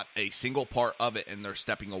don't want a single part of it, and they're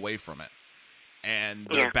stepping away from it. And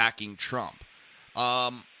they're backing Trump.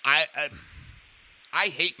 I I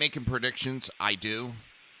hate making predictions. I do.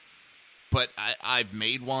 But I've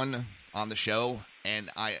made one on the show, and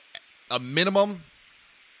a minimum,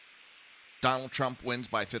 Donald Trump wins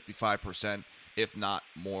by 55%, if not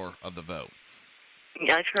more of the vote.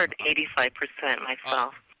 Yeah, I've heard 85%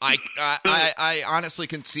 myself. I honestly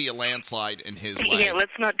can see a landslide in his way. Yeah,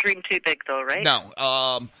 let's not dream too big, though, right?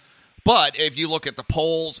 No. But if you look at the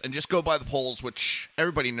polls, and just go by the polls, which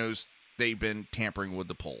everybody knows they've been tampering with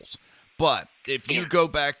the polls. But if you go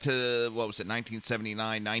back to, 1979,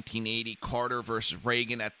 1980, Carter versus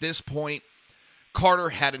Reagan, at this point, Carter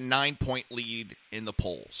had a 9-point lead in the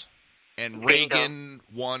polls. And Reagan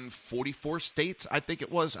won 44 states, I think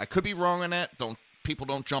it was. I could be wrong on that. People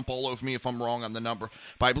don't jump all over me if I'm wrong on the number.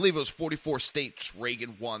 But I believe it was 44 states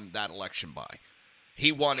Reagan won that election by.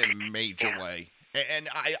 He won in a major way. And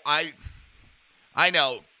I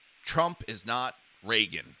know Trump is not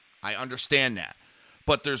Reagan. I understand that.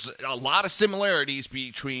 But there's a lot of similarities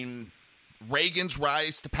between Reagan's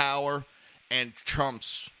rise to power and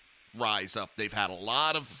Trump's rise up. They've had a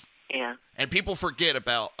lot of... Yeah. And people forget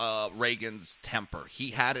about Reagan's temper.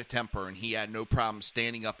 He had a temper, and he had no problem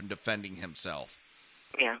standing up and defending himself.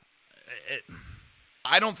 Yeah.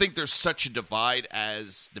 I don't think there's such a divide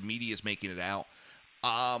as the media is making it out.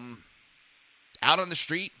 Out on the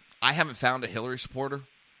street, I haven't found a Hillary supporter.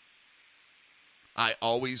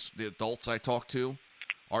 The adults I talk to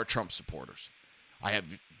are Trump supporters. I have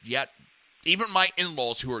yet, even my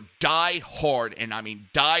in-laws who are die-hard, and I mean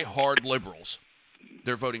die-hard liberals,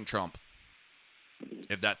 they're voting Trump,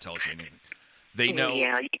 if that tells you anything. They know.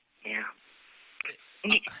 Yeah.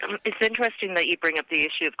 It's interesting that you bring up the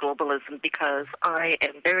issue of globalism, because I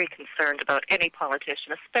am very concerned about any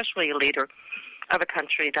politician, especially a leader of a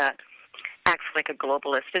country that acts like a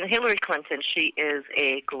globalist. And Hillary Clinton, she is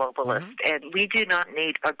a globalist, and we do not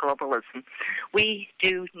need a globalism. We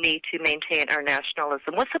do need to maintain our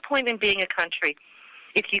nationalism. What's the point in being a country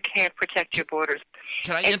if you can't protect your borders?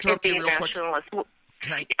 Can I interrupt you real quick?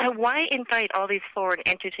 Why invite all these foreign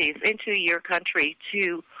entities into your country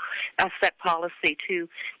to set policy, to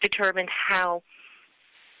determine how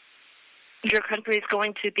your country is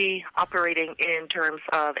going to be operating in terms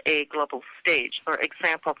of a global stage? For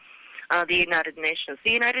example, the United Nations.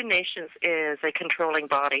 The United Nations is a controlling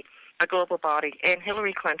body, a global body, and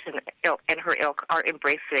Hillary Clinton and her ilk are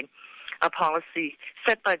embracing a policy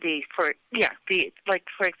set by for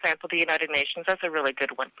example, the United Nations. That's a really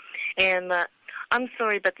good one. And I'm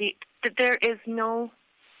sorry, but there is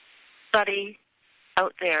nobody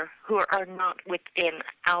out there who are not within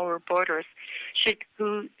our borders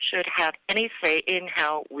who should have any say in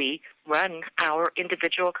how we run our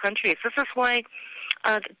individual countries. This is why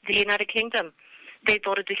the United Kingdom, they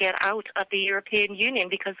voted to get out of the European Union,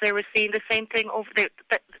 because they were seeing the same thing over there.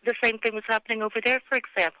 The same thing was happening over there. For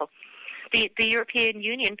example, the European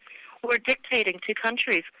Union were dictating to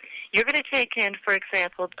countries, you're going to take in, for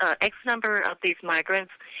example, X number of these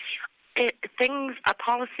migrants. A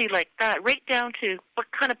policy like that, right down to what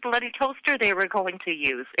kind of bloody toaster they were going to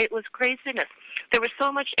use. It was craziness. There was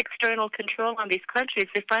so much external control on these countries.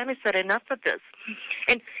 They finally said enough of this.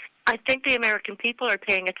 And I think the American people are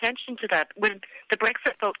paying attention to that. When the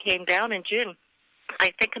Brexit vote came down in June,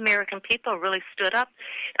 I think American people really stood up,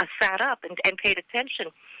 sat up, and paid attention,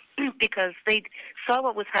 because they saw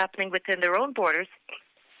what was happening within their own borders.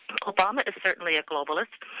 Obama is certainly a globalist,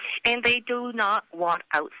 and they do not want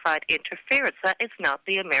outside interference. That is not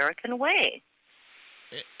the American way.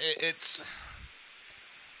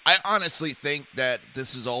 I honestly think that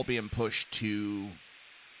this is all being pushed to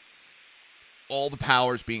all the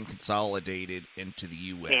powers being consolidated into the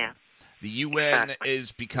UN. Yeah. The UN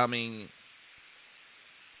is becoming...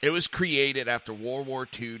 It was created after World War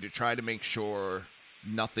II to try to make sure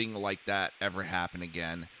nothing like that ever happened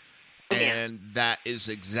again. And that is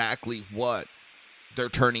exactly what they're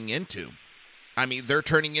turning into. I mean, they're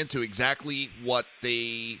turning into exactly what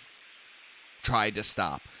they tried to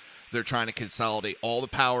stop. They're trying to consolidate all the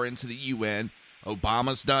power into the UN.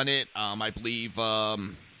 Obama's done it. I believe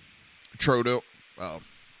Trudeau. I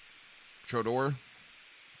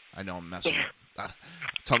know I'm messing up.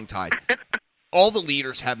 Tongue-tied. All the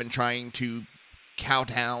leaders have been trying to cow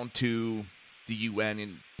down to the UN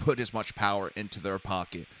and put as much power into their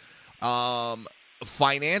pocket.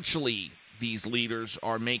 Financially, these leaders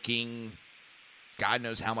are making God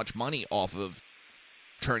knows how much money off of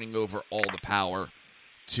turning over all the power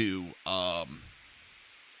to the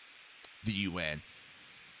UN.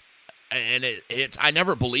 And it's I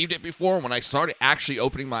never believed it before. When I started actually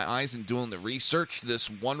opening my eyes and doing the research, this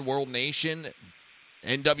one world nation,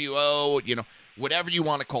 NWO, whatever you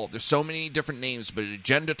want to call it. There's so many different names, but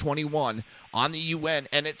Agenda 21 on the UN,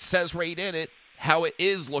 and it says right in it, how it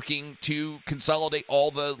is looking to consolidate all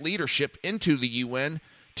the leadership into the UN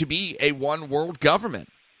to be a one world government.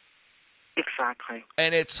 Exactly.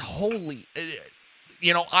 And it's wholly,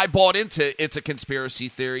 I bought into it's a conspiracy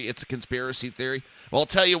theory. It's a conspiracy theory. Well, I'll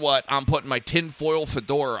tell you what, I'm putting my tinfoil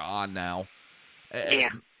fedora on now. Yeah.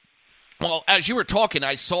 Well, as you were talking,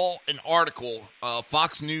 I saw an article,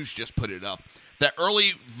 Fox News just put it up, that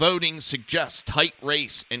early voting suggests tight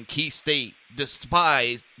race in key state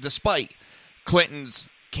despite Clinton's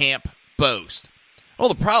camp boast. Well,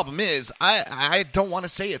 the problem is, I don't want to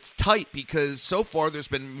say it's tight because so far there's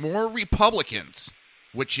been more Republicans,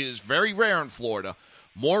 which is very rare in Florida.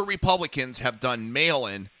 More Republicans have done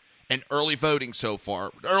mail-in and early voting so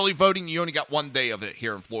far. Early voting, you only got one day of it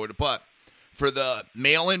here in Florida, but for the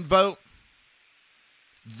mail-in vote,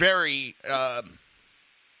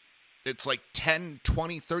 it's like 10,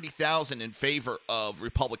 20, 30,000 in favor of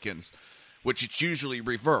Republicans, which it's usually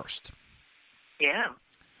reversed. Yeah.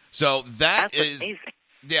 So that's amazing.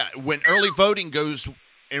 Yeah, when early voting goes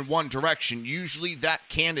in one direction, usually that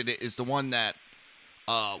candidate is the one that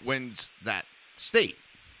wins that state.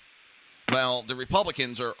 Well, the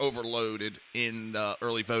Republicans are overloaded in the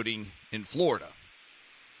early voting in Florida.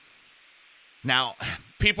 Now,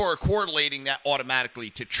 people are correlating that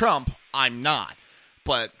automatically to Trump. I'm not,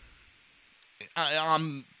 but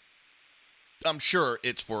I'm sure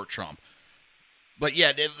it's for Trump. But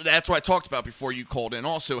yeah, that's what I talked about before you called in.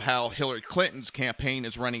 Also, how Hillary Clinton's campaign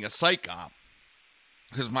is running a psych op.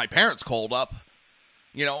 Because my parents called up,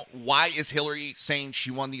 why is Hillary saying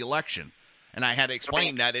she won the election? And I had to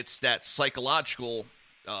explain that it's that psychological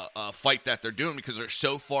fight that they're doing because they're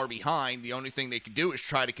so far behind. The only thing they can do is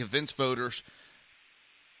try to convince voters.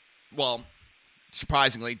 Well,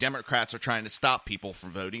 surprisingly, Democrats are trying to stop people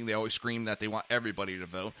from voting. They always scream that they want everybody to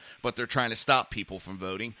vote, but they're trying to stop people from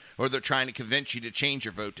voting, or they're trying to convince you to change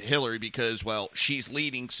your vote to Hillary because, well, she's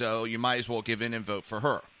leading, so you might as well give in and vote for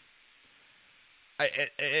her.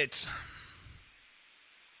 It's...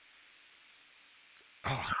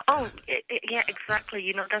 Yeah,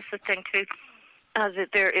 exactly. That's the thing, too. That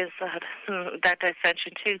there is that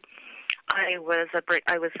dissension, too. I was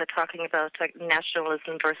talking about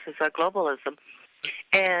nationalism versus globalism,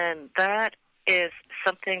 and that is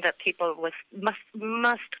something that people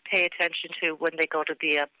must pay attention to when they go to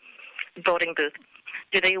the voting booth.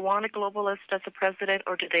 Do they want a globalist as a president,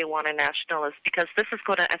 or do they want a nationalist? Because this is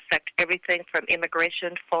going to affect everything from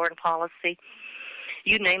immigration, foreign policy,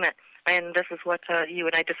 you name it. And this is what you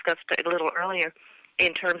and I discussed a little earlier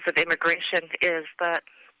in terms of immigration, is that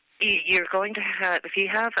you're going to have, if you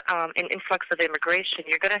have an influx of immigration,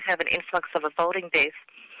 you're going to have an influx of a voting base.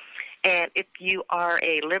 And if you are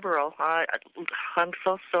a liberal, I'm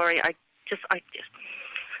so sorry, I just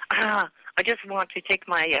want to take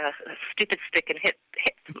my stupid stick and hit.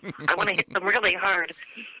 I want to hit them really hard.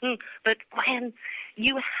 But when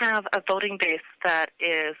you have a voting base that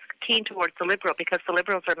is keen towards the liberal, because the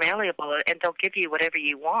liberals are malleable and they'll give you whatever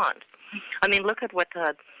you want. I mean, look at what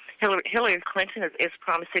Hillary Clinton is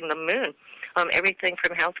promising the moon. Everything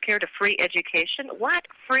from health care to free education. What?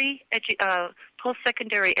 Free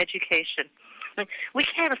post-secondary education. We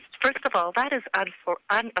can't, first of all, that is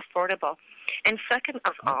unaffordable. And second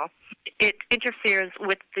of all, it interferes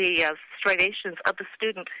with the strivations of the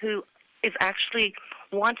student who is actually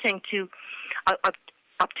wanting to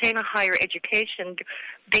obtain a higher education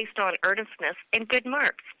based on earnestness and good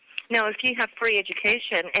marks. Now, if you have free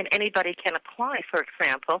education and anybody can apply, for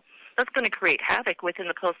example, that's going to create havoc within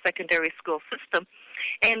the post-secondary school system.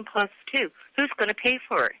 And plus, two, who's going to pay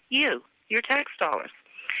for it? You, your tax dollars.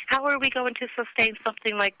 How are we going to sustain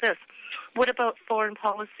something like this? What about foreign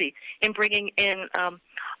policy in bringing in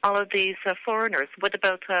all of these foreigners? What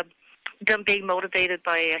about them being motivated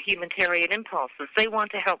by humanitarian impulses? They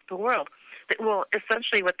want to help the world. Well,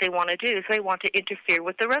 essentially what they want to do is they want to interfere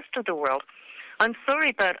with the rest of the world. I'm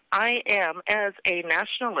sorry, but I am, as a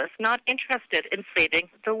nationalist, not interested in saving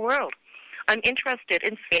the world. I'm interested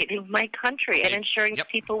in saving my country and ensuring the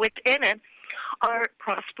people within it are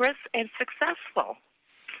prosperous and successful.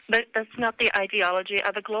 But that's not the ideology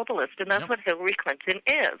of a globalist, and that's what Hillary Clinton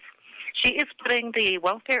is. She is putting the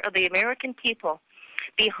welfare of the American people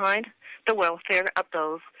behind the welfare of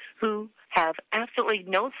those who have absolutely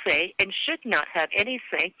no say and should not have any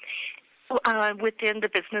say within the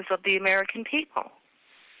business of the American people.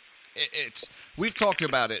 We've talked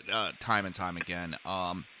about it time and time again.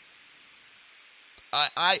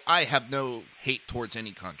 I have no hate towards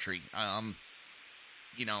any country.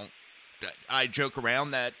 I joke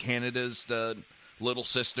around that Canada's the little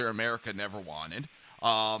sister America never wanted.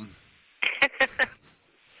 But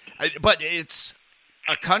it's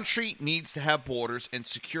A country needs to have borders and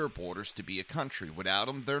secure borders to be a country. Without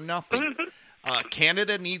them, they're nothing.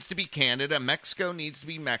 Canada needs to be Canada. Mexico needs to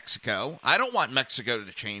be Mexico. I don't want Mexico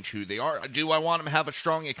to change who they are. Do I want them to have a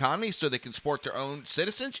strong economy so they can support their own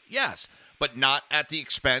citizens? Yes, but not at the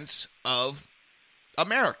expense of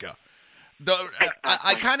America.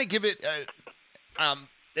 I kind of give it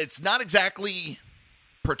it's not exactly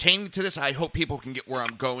pertaining to this. I hope people can get where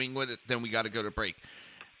I'm going with it. Then we got to go to break.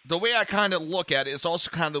 The way I kind of look at it is also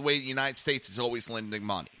kind of the way the United States is always lending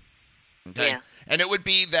money. Okay? Yeah. And it would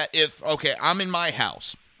be that if, I'm in my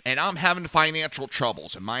house and I'm having financial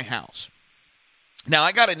troubles in my house. Now,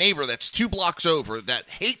 I got a neighbor that's 2 blocks over that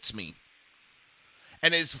hates me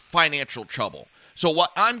and is financial trouble. So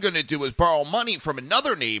what I'm going to do is borrow money from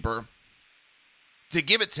another neighbor to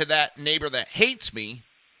give it to that neighbor that hates me,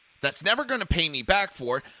 that's never going to pay me back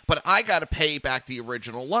for it, but I got to pay back the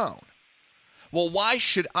original loan. Well, why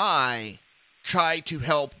should I try to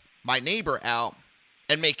help my neighbor out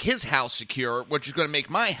and make his house secure, which is going to make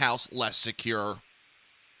my house less secure?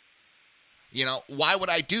 You know, why would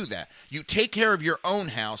I do that? You take care of your own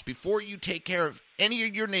house before you take care of any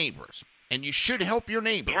of your neighbors. And you should help your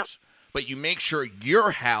neighbors, but you make sure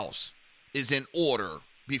your house is in order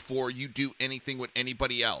before you do anything with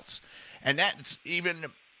anybody else. And that's even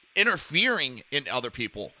interfering in other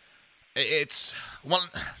people. It's one.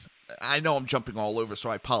 I know I'm jumping all over, so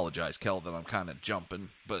I apologize, Kel, that I'm kind of jumping,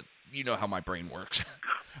 but you know how my brain works.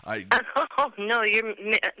 Oh no,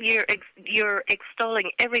 you're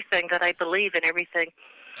extolling everything that I believe in, everything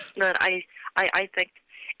that I think,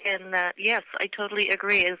 and yes, I totally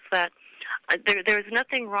agree. Is that there's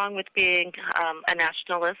nothing wrong with being a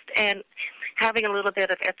nationalist and having a little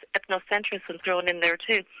bit of ethnocentrism thrown in there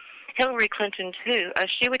too. Hillary Clinton too.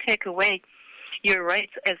 She would take away your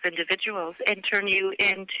rights as individuals and turn you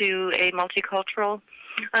into a multicultural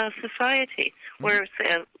society where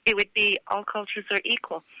it would be all cultures are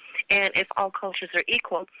equal. And if all cultures are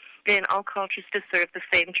equal, then all cultures deserve the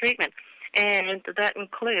same treatment. And that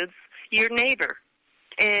includes your neighbor.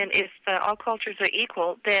 And if all cultures are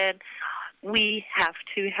equal, then we have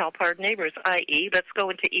to help our neighbors, i.e., let's go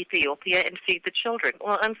into Ethiopia and feed the children.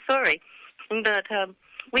 Well, I'm sorry, but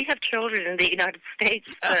we have children in the United States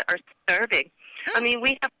that are starving. I mean,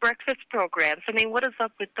 we have breakfast programs. I mean, what is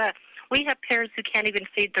up with that? We have parents who can't even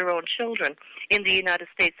feed their own children in the United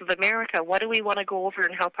States of America. Why do we want to go over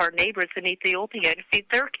and help our neighbors in Ethiopia and feed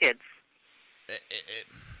their kids?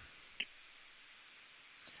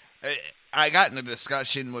 I got in a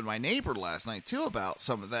discussion with my neighbor last night, too, about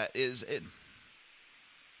some of that.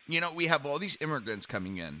 We have all these immigrants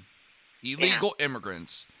coming in, illegal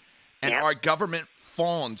immigrants, and our government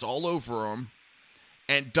fawns all over them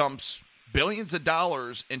and dumps billions of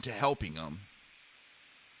dollars into helping them.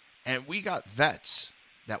 And we got vets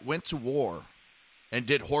that went to war and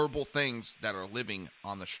did horrible things that are living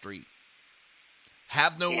on the street.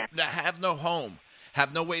 Have no home,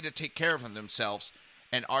 have no way to take care of themselves,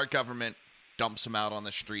 and our government dumps them out on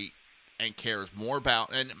the street and cares more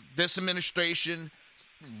about. And this administration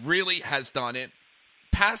really has done it.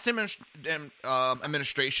 Past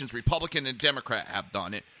administrations, Republican and Democrat, have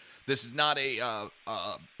done it. This is not a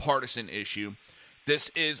partisan issue.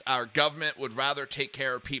 This is our government would rather take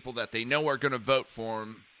care of people that they know are going to vote for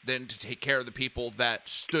them than to take care of the people that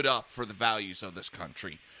stood up for the values of this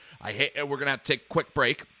country. We're going to have to take a quick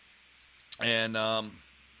break, and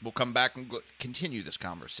we'll come back and continue this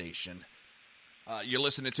conversation. You're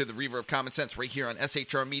listening to the Reaver of Common Sense right here on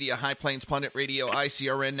SHR Media, High Plains Pundit Radio,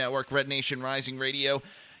 ICRN Network, Red Nation Rising Radio,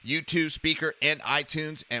 YouTube, Speaker, and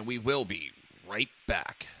iTunes, and we will be right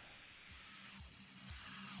back.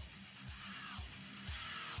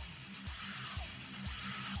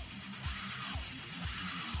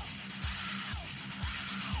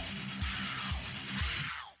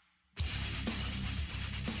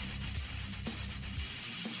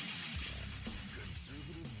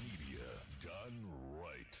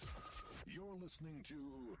 Listening to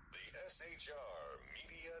the SHR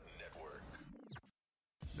Media Network.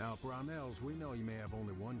 Now, Brownells, we know you may have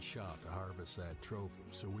only one shot to harvest that trophy,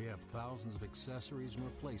 so we have thousands of accessories and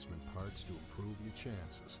replacement parts to improve your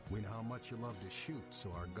chances. We know how much you love to shoot, so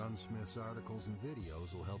our gunsmiths articles and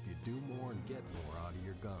videos will help you do more and get more out of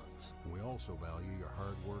your guns. We also value your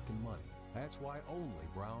hard work and money. That's why only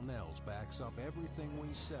Brownells backs up everything we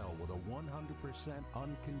sell with a 100%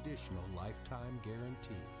 unconditional lifetime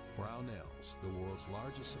guarantee. Brownells, the world's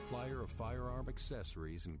largest supplier of firearm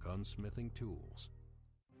accessories and gunsmithing tools.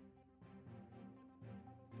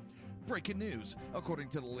 Breaking news. According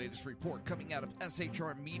to the latest report coming out of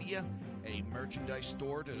SHR Media, a merchandise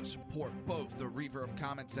store to support both the Reaver of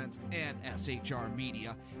Common Sense and SHR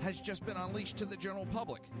Media has just been unleashed to the general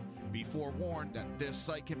public. Be forewarned that this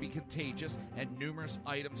site can be contagious and numerous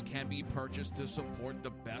items can be purchased to support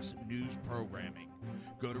the best news programming.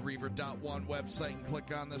 Go to Reaver.one website and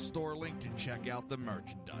click on the store link to check out the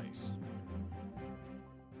merchandise.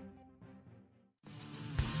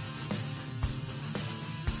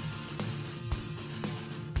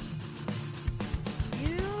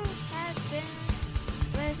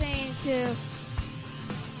 Listening to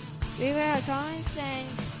Reaver of Common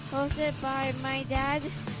Sense, hosted by my dad,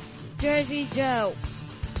 Jersey Joe.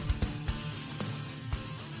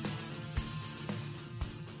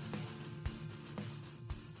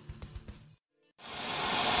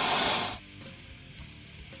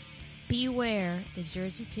 Beware, the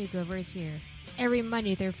Jersey Takeover is here. Every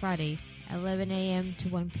Monday through Friday, 11 a.m. to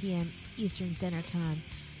 1 p.m. Eastern Standard Time.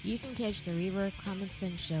 You can catch the Reaver of Common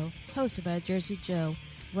Sense show, hosted by Jersey Joe,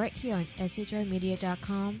 right here on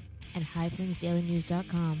shrmedia.com and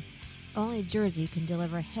highplainsdailynews.com. Only Jersey can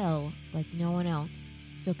deliver hell like no one else,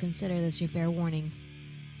 so consider this your fair warning.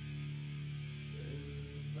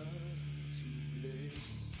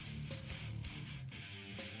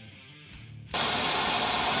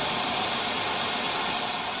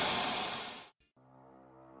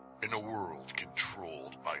 In a world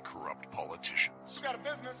controlled by corrupt politicians, You got a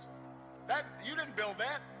business. That you didn't build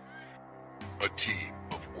that. a team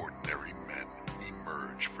of ordinary men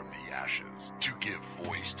emerge from the ashes to give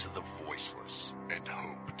voice to the voiceless and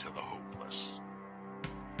hope to the hopeless.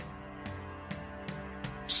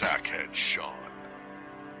 Sackhead Sean,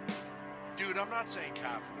 Dude, I'm not saying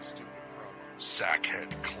half of the stupid promo. Sackhead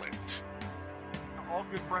Clint, All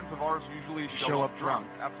good friends of ours usually show up drunk.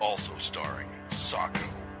 also starring Sacco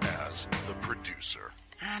as the producer.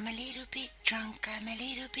 I'm a little bit drunk,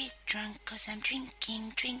 'cause I'm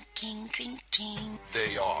drinking.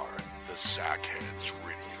 They are the Sackheads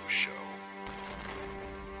Radio Show.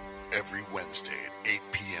 Every Wednesday at 8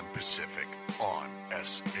 p.m. Pacific on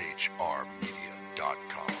shrmedia.com.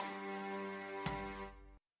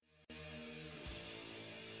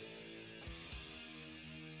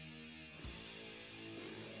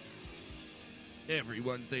 Every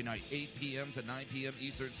Wednesday night, 8 p.m. to 9 p.m.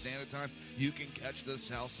 Eastern Standard Time, you can catch the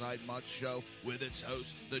Southside Mutt Show with its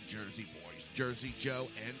hosts, the Jersey Boys, Jersey Joe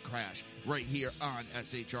and Crash, right here on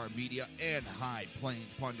SHR Media and High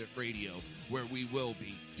Plains Pundit Radio, where we will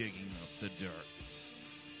be digging up the dirt.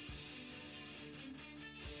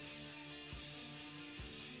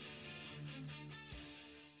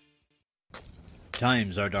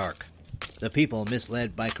 Times are dark. The people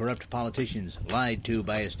misled by corrupt politicians, lied to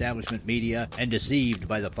by establishment media, and deceived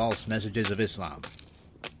by the false messages of Islam.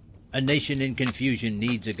 A nation in confusion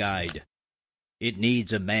needs a guide. It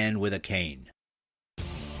needs a man with a cane.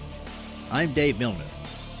 I'm Dave Milner.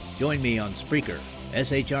 Join me on Spreaker,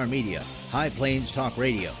 SHR Media, High Plains Talk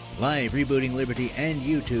Radio, Live Rebooting Liberty, and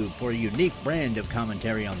YouTube for a unique brand of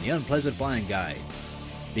commentary on the unpleasant blind guide.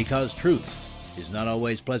 Because truth is not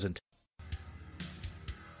always pleasant.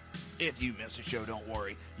 If you miss a show, don't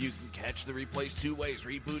worry. You can catch the replays two ways,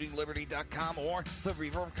 rebootingliberty.com or the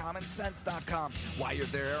reaverofcommonsense.com. While you're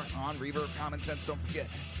there on Reaver of Common Sense, don't forget,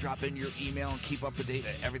 drop in your email and keep up to date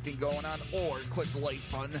with everything going on, or click the like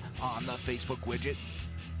button on the Facebook widget.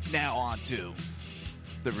 Now on to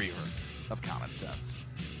the Reaver of Common Sense.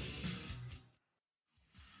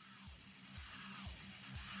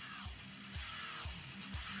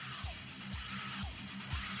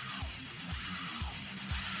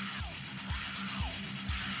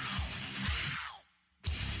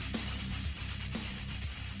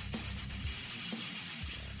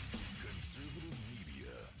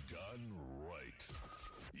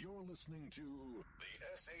 Listening to the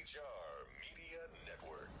SHR Media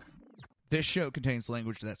Network. This show contains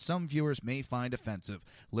language that some viewers may find offensive.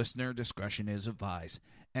 Listener discretion is advised.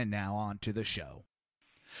 And now on to the show.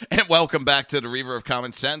 And welcome back to the Reaver of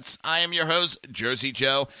Common Sense. I am your host, Jersey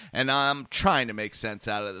Joe, and I'm trying to make sense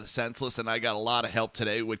out of the senseless, and I got a lot of help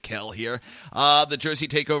today with Kel here. The Jersey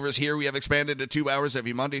Takeover is here. We have expanded to 2 hours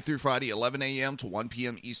every Monday through Friday, 11 a.m. to 1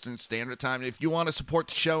 p.m. Eastern Standard Time. And if you want to support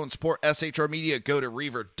the show and support SHR Media, go to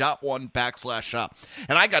Reaver.one/shop.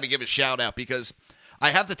 And I got to give a shout out because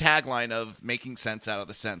I have the tagline of making sense out of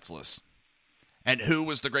the senseless. And who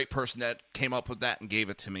was the great person that came up with that and gave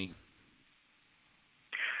it to me?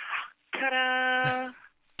 Ta-da!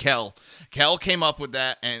 Kel came up with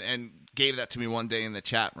that and gave that to me one day in the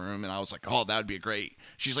chat room, and I was like, oh, that would be great.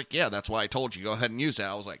 She's like, yeah, that's why I told you. Go ahead and use that.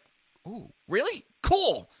 I was like, ooh, really?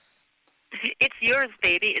 Cool. It's yours,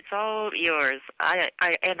 baby. It's all yours. I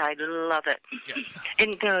love it. Yeah.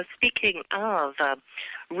 And speaking of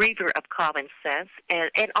Reaver of Common Sense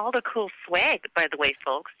and all the cool swag, by the way,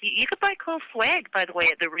 folks, you can buy cool swag, by the way,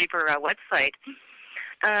 at the Reaver website.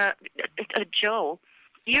 Joe,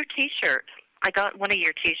 your T-shirt. I got one of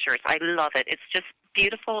your T-shirts. I love it. It's just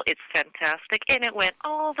beautiful. It's fantastic, and it went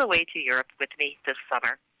all the way to Europe with me this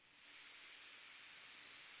summer.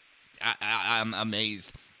 I'm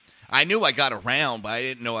amazed. I knew I got around, but I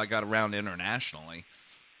didn't know I got around internationally.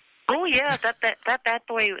 Oh yeah, that bad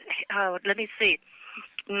boy. Let me see.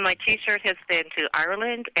 My T-shirt has been to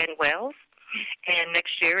Ireland and Wales, and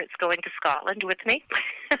next year it's going to Scotland with me.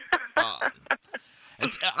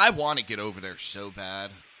 I want to get over there so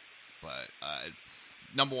bad, but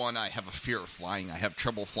number one, I have a fear of flying. I have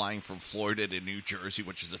trouble flying from Florida to New Jersey,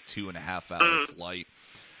 which is a 2.5-hour flight.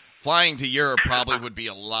 Flying to Europe probably would be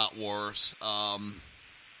a lot worse.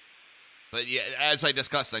 But yeah, as I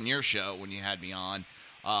discussed on your show when you had me on,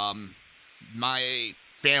 my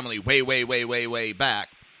family way back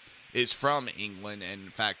is from England, and in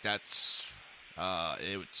fact, that's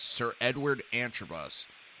it was Sir Edward Antrobus,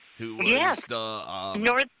 who was the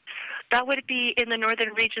North. That would be in the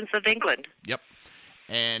northern regions of England. Yep,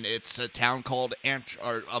 and it's a town called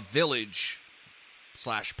or a village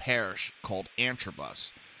 / parish called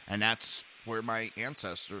Antrobus, and that's where my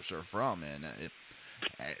ancestors are from, and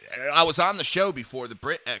I was on the show before the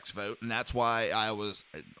Brit X vote, and that's why I was,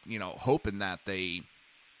 hoping that they.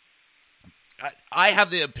 I have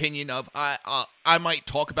the opinion of I might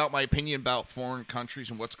talk about my opinion about foreign countries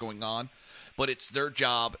and what's going on, but it's their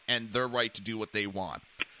job and their right to do what they want.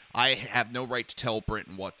 I have no right to tell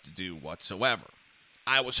Britain what to do whatsoever.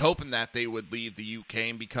 I was hoping that they would leave the UK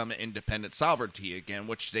and become an independent sovereignty again,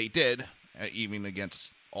 which they did, even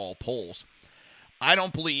against all polls. I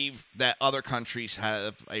don't believe that other countries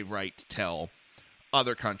have a right to tell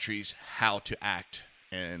other countries how to act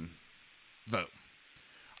and vote.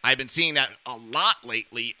 I've been seeing that a lot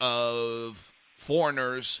lately of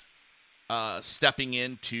foreigners stepping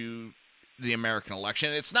into the American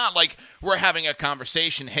election. It's not like we're having a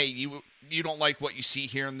conversation, hey, you don't like what you see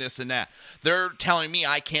here and this and that. They're telling me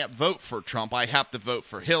I can't vote for Trump. I have to vote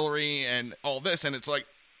for Hillary and all this. And it's like,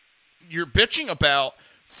 you're bitching about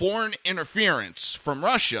foreign interference from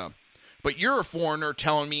Russia, but you're a foreigner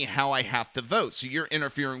telling me how I have to vote, so you're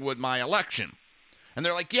interfering with my election. And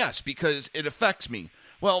they're like, yes, because it affects me.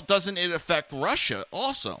 Well, doesn't it affect Russia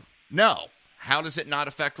also? No. How does it not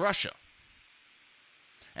affect Russia?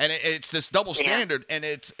 And it's this double standard, and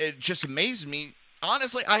it just amazes me.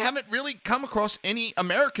 Honestly, I haven't really come across any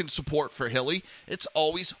American support for Hillary. It's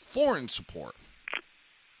always foreign support.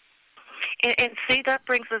 And see, that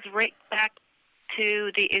brings us right back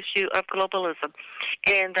to the issue of globalism,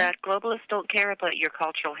 and that globalists don't care about your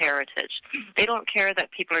cultural heritage. They don't care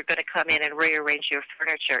that people are going to come in and rearrange your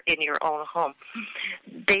furniture in your own home.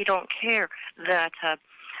 They don't care that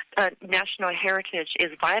national heritage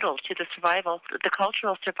is vital to the survival, the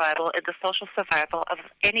cultural survival, and the social survival of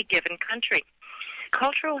any given country.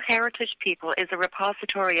 Cultural heritage, people, is a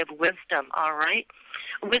repository of wisdom, all right?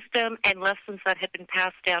 Wisdom and lessons that have been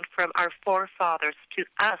passed down from our forefathers to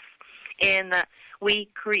us, and that we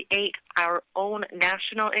create our own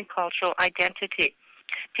national and cultural identity.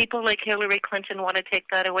 People like Hillary Clinton want to take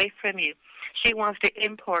that away from you. She wants to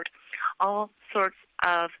import all sorts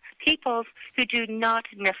of peoples who do not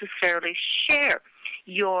necessarily share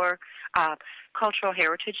your cultural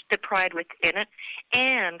heritage, the pride within it,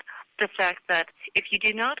 and the fact that if you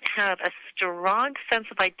do not have a strong sense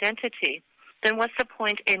of identity, then what's the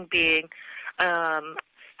point in being a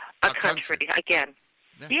country again?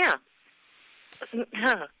 Yeah.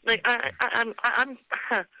 Like I'm.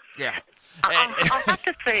 Yeah. I'll have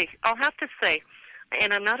to say,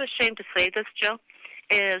 and I'm not ashamed to say this, Joe,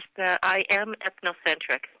 is that I am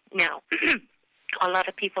ethnocentric. Now, a lot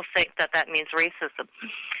of people think that means racism.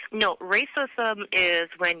 No, racism is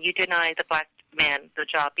when you deny the black man the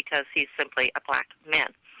job because he's simply a black man.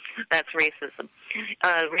 That's racism.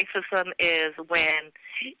 Racism is when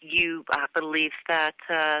you believe that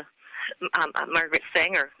Margaret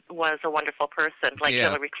Sanger was a wonderful person, like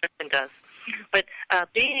Hillary Clinton does. But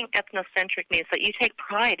being ethnocentric means that you take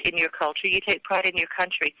pride in your culture, you take pride in your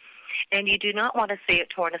country, and you do not want to see it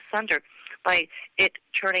torn asunder by it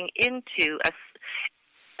turning into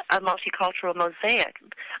a multicultural mosaic.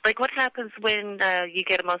 Like, what happens when you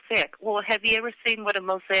get a mosaic? Well, have you ever seen what a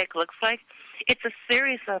mosaic looks like? It's a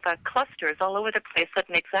series of clusters all over the place that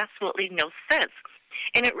makes absolutely no sense.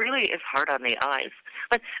 And it really is hard on the eyes.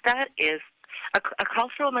 But that is A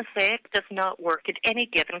cultural mosaic does not work in any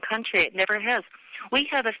given country. It never has. We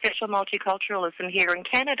have official multiculturalism here in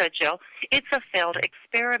Canada, Joe. It's a failed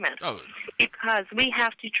experiment because we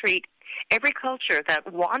have to treat every culture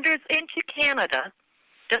that wanders into Canada,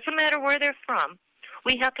 doesn't matter where they're from,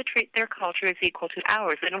 we have to treat their culture as equal to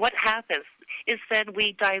ours. And what happens is that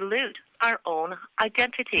we dilute our own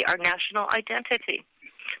identity, our national identity.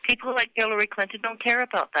 People like Hillary Clinton don't care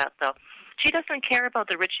about that, though. She doesn't care about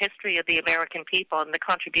the rich history of the American people and the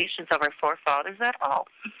contributions of our forefathers at all.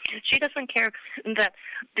 She doesn't care that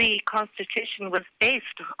the Constitution was based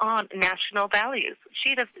on national values.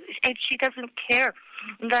 She doesn't care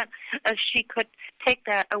that she could take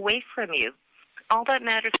that away from you. All that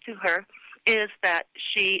matters to her is that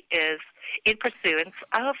she is in pursuance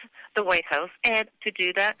of the White House, and to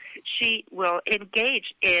do that, she will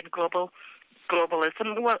engage in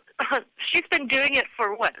globalism. Well, she's been doing it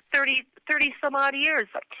for, 30 some odd years.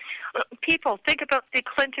 People, think about the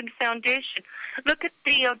Clinton Foundation. Look at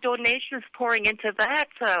the donations pouring into that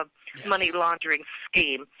money laundering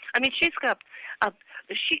scheme. I mean, she's got,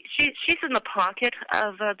 she's in the pocket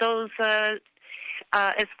of those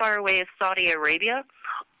as far away as Saudi Arabia,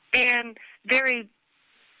 and very,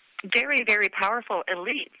 very, very powerful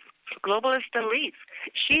elites, globalist elites.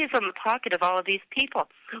 She is in the pocket of all of these people.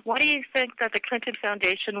 Why do you think that the Clinton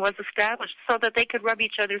Foundation was established? So that they could rub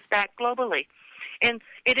each other's back globally. And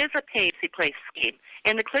it is a pay-as-you-play scheme.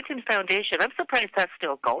 And the Clinton Foundation, I'm surprised that's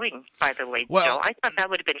still going, by the way, Joe. I thought that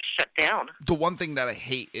would have been shut down. The one thing that I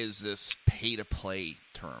hate is this pay-to-play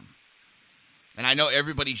term. And I know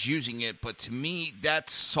everybody's using it, but to me,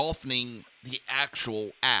 that's softening the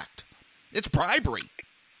actual act. It's bribery.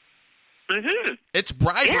 Mm-hmm. It's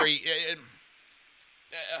bribery. Yeah.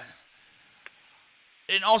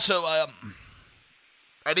 And also, I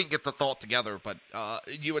didn't get the thought together, but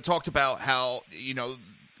you had talked about how,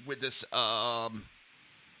 with this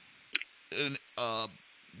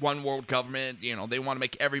one world government, they want to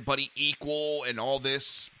make everybody equal and all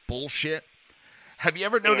this bullshit. Have you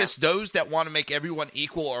ever noticed those that want to make everyone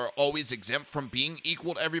equal are always exempt from being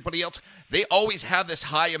equal to everybody else? They always have this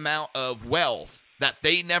high amount of wealth that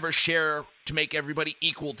they never share to make everybody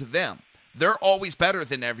equal to them. They're always better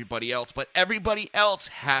than everybody else, but everybody else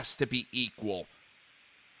has to be equal.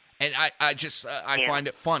 And I find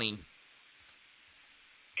it funny.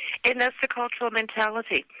 And that's the cultural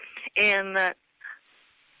mentality. And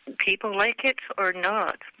people like it or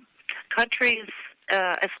not, countries,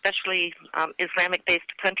 especially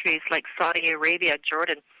Islamic-based countries like Saudi Arabia,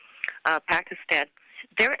 Jordan, Pakistan,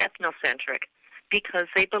 they're ethnocentric because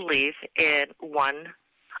they believe in one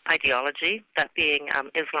ideology, that being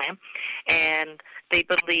Islam, and they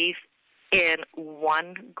believe in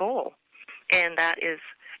one goal, and that is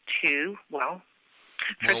to,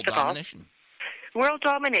 first of all, world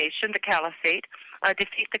domination, the caliphate,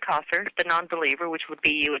 defeat the kafir, the non-believer, which would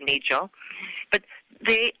be you and me, Joe. But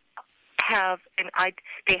they have an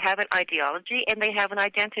ideology and they have an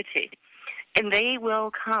identity, and they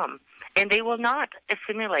will come, and they will not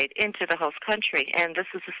assimilate into the host country. And this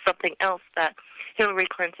is something else that Hillary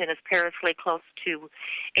Clinton is perilously close to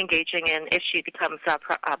engaging in if she becomes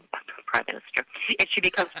prime minister, if she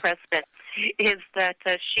becomes president, is that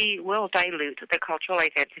she will dilute the cultural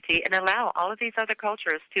identity and allow all of these other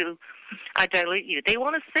cultures to dilute you. They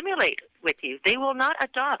won't assimilate with you. They will not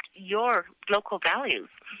adopt your local values.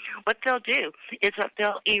 What they'll do is that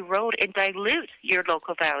they'll erode and dilute your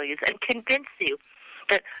local values and convince you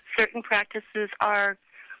that certain practices are,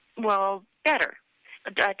 better.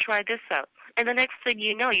 Try this out. And the next thing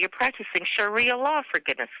you know, you're practicing Sharia law, for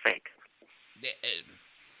goodness sake.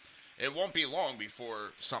 It won't be long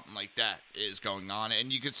before something like that is going on,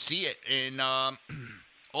 and you could see it in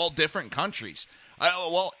all different countries.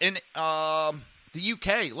 In the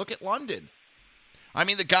UK, look at London. I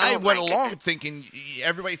mean, the guy went along thinking,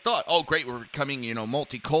 everybody thought, oh, great, we're becoming,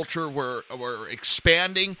 multicultural, we're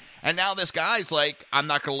expanding, and now this guy's like, I'm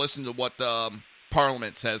not going to listen to what the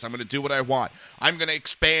Parliament says. I'm going to do what I want. I'm going to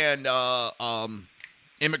expand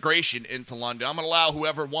immigration into London. I'm going to allow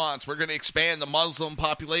whoever wants. We're going to expand the Muslim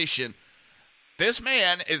population. This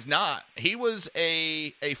man is not. He was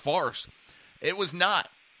a farce. It was not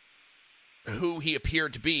who he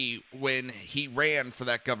appeared to be when he ran for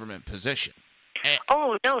that government position.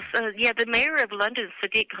 Oh, no. The mayor of London,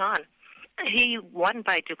 Sadiq Khan, he won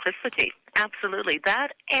by duplicity. Absolutely. That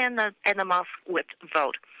and the mosque whipped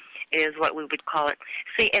vote is what we would call it.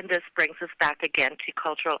 See, and this brings us back again to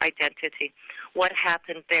cultural identity. What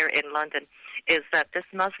happened there in London is that this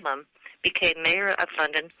Muslim became mayor of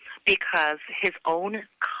London because his own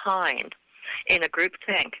kind in a group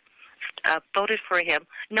think voted for him,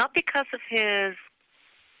 not because of his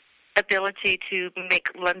ability to make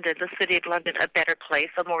London, the City of London, a better place,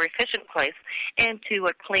 a more efficient place, and to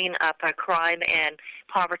clean up crime and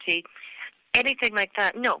poverty, anything like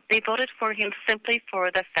that. No, they voted for him simply for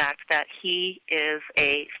the fact that he is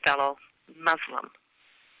a fellow Muslim.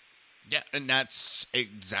 Yeah, and that's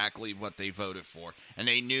exactly what they voted for. And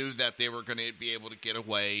they knew that they were going to be able to get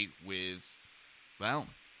away with, well,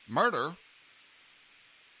 murder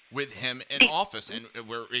with him in office. And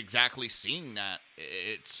we're exactly seeing that.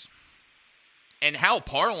 And how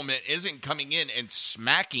Parliament isn't coming in and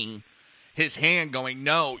smacking his hand going,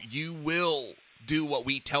 no, you will do what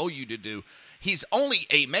we tell you to do. He's only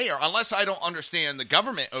a mayor, unless I don't understand the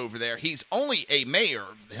government over there. He's only a mayor.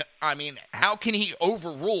 I mean, how can he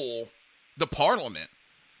overrule the Parliament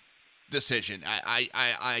decision?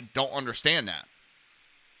 I don't understand that.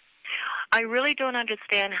 I really don't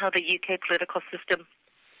understand how the UK political system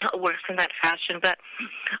works in that fashion, but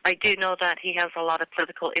I do know that he has a lot of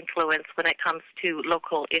political influence when it comes to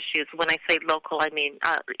local issues. When I say local, I mean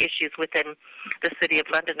issues within the City of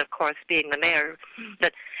London, of course, being the mayor.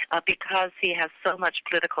 But because he has so much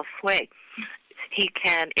political sway, he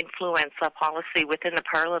can influence policy within the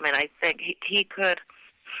Parliament. I think he could,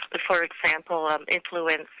 for example,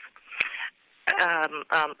 influence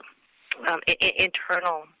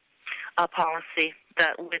internal policy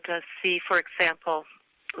that would see, for example,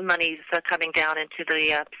 monies coming down into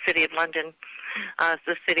the City of London.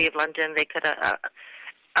 The City of London, they could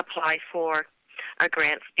apply for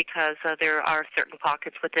grants because there are certain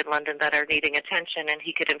pockets within London that are needing attention, and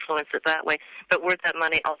he could influence it that way. But where that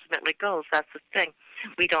money ultimately goes, that's the thing.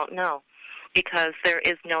 We don't know because there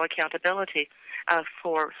is no accountability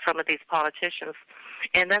for some of these politicians.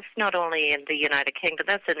 And that's not only in the United Kingdom,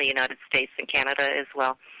 that's in the United States and Canada as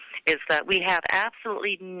well, is that we have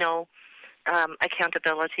absolutely no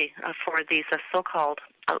accountability for these so-called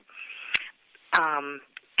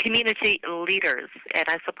community leaders. And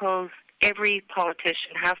I suppose every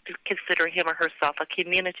politician has to consider him or herself a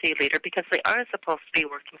community leader because they are supposed to be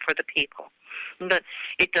working for the people. But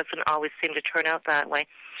it doesn't always seem to turn out that way.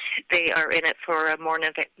 They are in it for more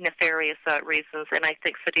nefarious reasons. And I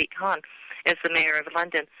think Sadiq Khan, as the mayor of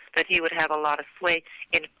London, that he would have a lot of sway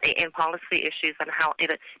in policy issues and how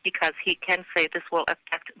because he can say this will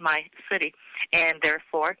affect my city, and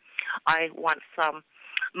therefore I want some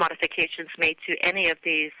modifications made to any of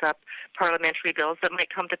these parliamentary bills that might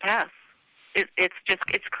come to pass.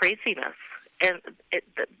 It's craziness, and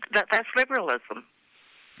that's liberalism.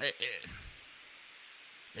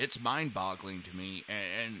 It's mind-boggling to me,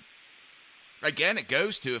 and again, it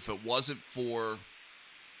goes to if it wasn't for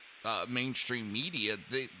mainstream media,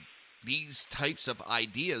 these types of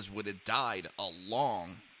ideas would have died a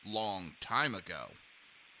long, long time ago.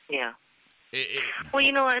 Yeah. Well,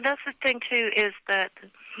 you know, that's the thing, too, is that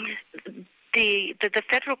the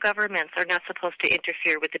federal governments are not supposed to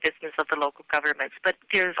interfere with the business of the local governments, but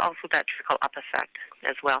there's also that trickle-up effect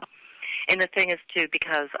as well. And the thing is, too,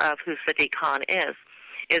 because of who Sadiq Khan is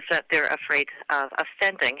that they're afraid of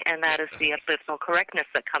offending, and that is the political correctness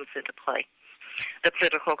that comes into play. The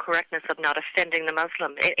political correctness of not offending the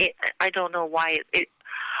Muslim. I don't know why.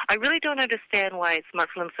 I really don't understand why it's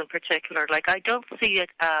Muslims in particular. Like, I don't see it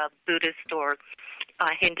Buddhist or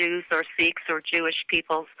Hindus or Sikhs or Jewish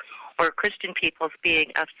peoples or Christian peoples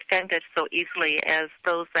being offended so easily as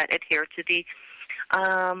those that adhere to the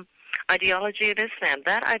ideology of Islam.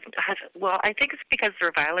 I think it's because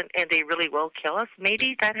they're violent and they really will kill us.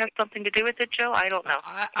 Maybe that has something to do with it, Joe. I don't know.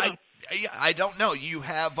 I don't know. You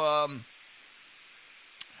have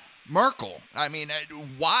Merkel. I mean,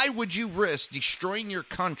 why would you risk destroying your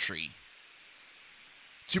country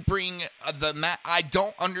to bring I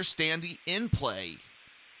don't understand the end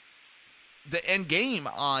game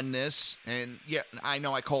on this. And yeah, I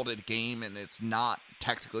know I called it a game, and it's not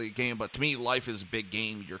technically a game, but to me, life is a big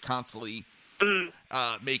game. You're constantly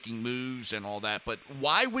making moves and all that. But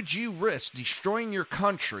why would you risk destroying your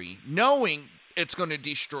country knowing it's going to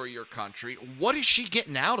destroy your country? What is she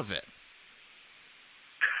getting out of it?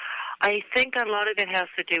 I think a lot of it has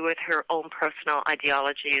to do with her own personal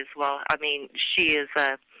ideology as well. I mean, she is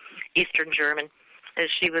Eastern German, and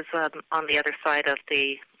she was on the other side of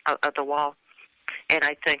the wall. And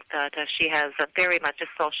I think that she has very much a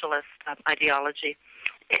socialist ideology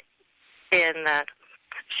in that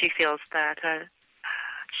she feels that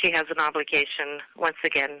she has an obligation, once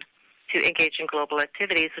again, to engage in global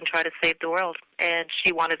activities and try to save the world. And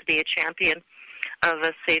she wanted to be a champion of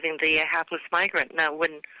saving the hapless migrant. Now,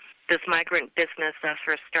 when this migrant business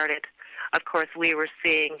first started, of course, we were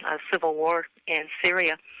seeing a civil war in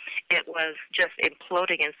Syria. It was just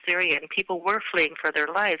imploding in Syria, and people were fleeing for their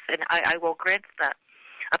lives, and I will grant that.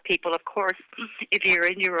 people, of course, if you're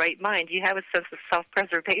in your right mind, you have a sense of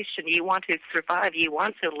self-preservation. You want to survive. You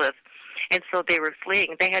want to live. And so they were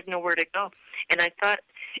fleeing. They had nowhere to go. And I thought,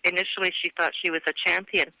 initially she thought she was a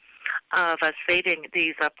champion of saving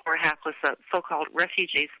these poor, hapless so-called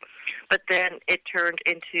refugees. But then it turned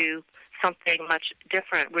into something much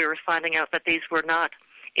different. We were finding out that these were not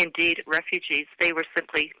indeed refugees. They were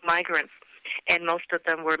simply migrants. And most of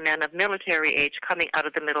them were men of military age coming out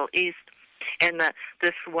of the Middle East. And that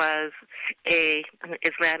this was an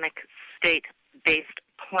Islamic State-based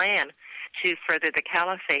plan to further the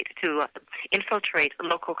caliphate, to infiltrate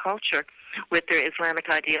local culture with their Islamic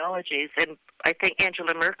ideologies. And I think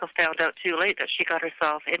Angela Merkel found out too late that she got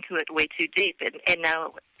herself into it way too deep. And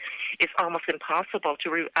now it's almost impossible to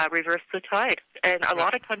reverse the tide. And a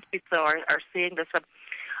lot of countries, though, are seeing this.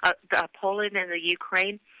 Poland and the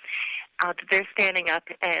Ukraine, they're standing up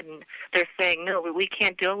and they're saying, no, we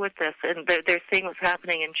can't deal with this. And they're seeing what's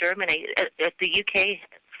happening in Germany. The UK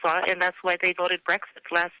saw it, and that's why they voted Brexit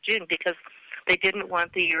last June, because they didn't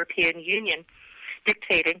want the European Union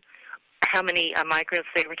dictating how many migrants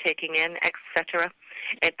they were taking in, etc.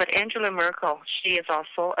 But Angela Merkel, she is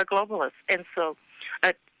also a globalist. And so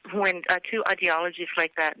when two ideologies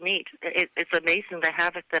like that meet, it's amazing the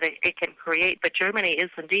havoc that it can create. But Germany is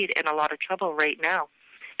indeed in a lot of trouble right now,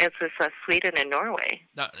 as is Sweden and Norway,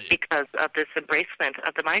 because of this embracement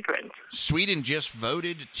of the migrants. Sweden just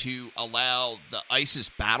voted to allow the ISIS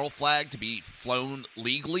battle flag to be flown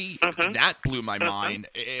legally. Mm-hmm. That blew my mind.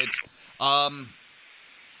 It's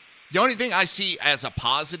the only thing I see as a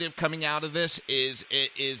positive coming out of this is it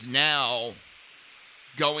is now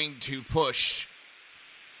going to push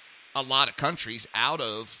a lot of countries out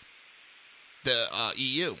of the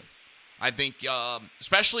EU. I think,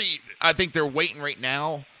 especially, I think they're waiting right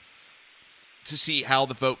now to see how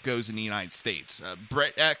the vote goes in the United States.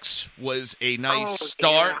 Brexit was a nice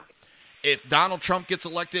start. Yeah. If Donald Trump gets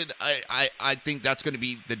elected, I think that's going to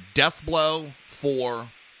be the death blow for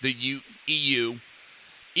the EU.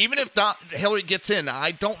 Even if Hillary gets in,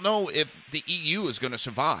 I don't know if the EU is going to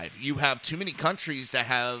survive. You have too many countries that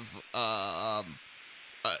have a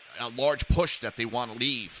large push that they want to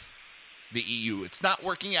leave the EU. It's not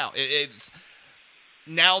working out. It's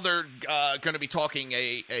now they're going to be talking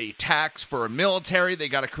a tax for a military. They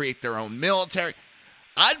got to create their own military.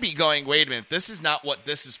 I'd be going, wait a minute, this is not what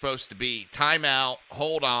this is supposed to be. Time out.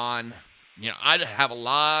 Hold on. I'd have a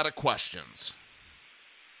lot of questions.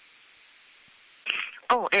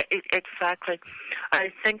 Oh, exactly.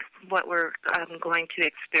 I think what we're going to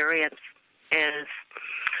experience is,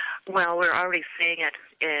 well, we're already seeing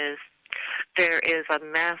it, is there is a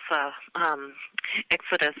massive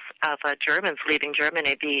exodus of Germans leaving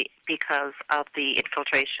Germany because of the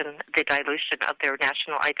infiltration, the dilution of their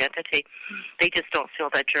national identity. They just don't feel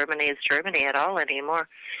that Germany is Germany at all anymore.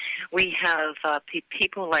 We have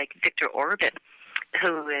people like Viktor Orban,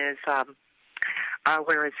 who is,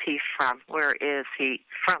 where is he from? Where is he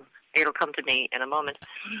from? It'll come to me in a moment.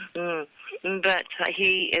 But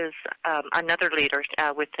he is another leader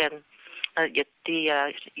within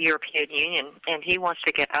the European Union, and he wants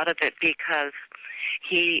to get out of it because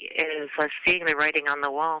he is seeing the writing on the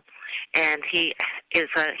wall, and he's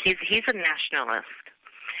a nationalist,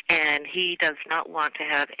 and he does not want to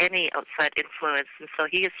have any outside influence, and so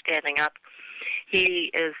he is standing up.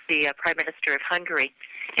 He is the Prime Minister of Hungary,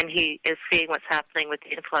 and he is seeing what's happening with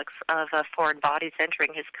the influx of foreign bodies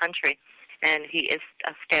entering his country, and he is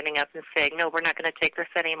standing up and saying, no, we're not going to take this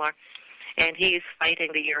anymore. And he's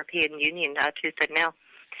fighting the European Union tooth and nail.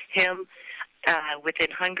 Him within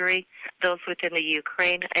Hungary, those within the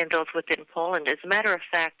Ukraine, and those within Poland. As a matter of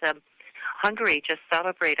fact, Hungary just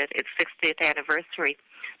celebrated its 60th anniversary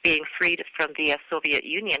being freed from the Soviet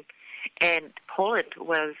Union, and Poland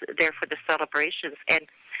was there for the celebrations. And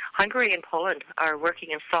Hungary and Poland are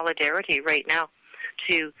working in solidarity right now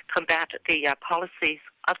to combat the policies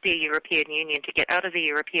of the European Union, to get out of the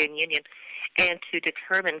European Union, and to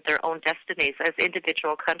determine their own destinies as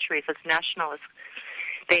individual countries, as nationalists.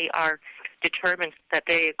 They are determined that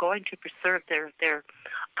they are going to preserve their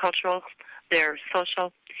cultural, their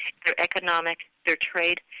social, their economic, their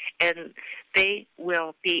trade, and they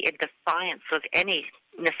will be in defiance of any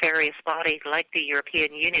nefarious body like the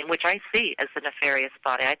European Union, which I see as a nefarious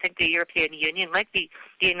body. I think the European Union, like the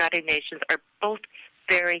United Nations, are both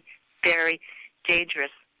very, very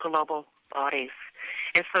dangerous global bodies.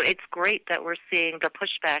 And so it's great that we're seeing the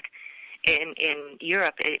pushback in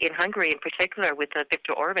Europe, in Hungary in particular, with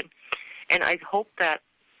Viktor Orban. And I hope that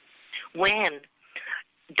when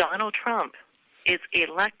Donald Trump is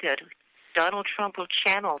elected, Donald Trump will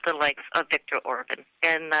channel the likes of Viktor Orban,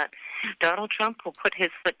 and Donald Trump will put his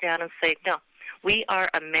foot down and say, no, We are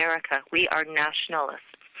America. We are nationalists.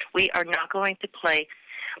 We are not going to play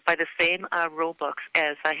by the same rule books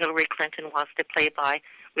as Hillary Clinton wants to play by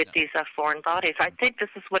with these foreign bodies. I think this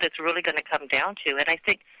is what it's really going to come down to. And I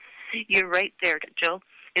think you're right there, Joe,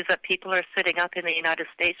 is that people are sitting up in the United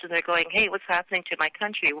States and they're going, hey, what's happening to my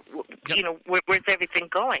country? You know, where's everything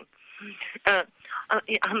going? My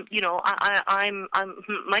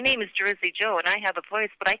name is Jersey Joe, and I have a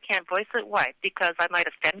voice, but I can't voice it. Why? Because I might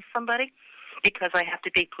offend somebody? Because I have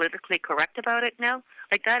to be politically correct about it now?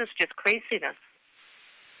 Like, that is just craziness.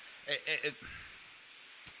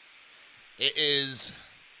 It is.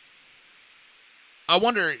 I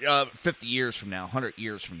wonder, 50 years from now, 100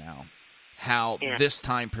 years from now, how this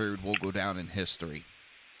time period will go down in history.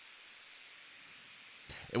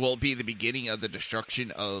 Will it be the beginning of the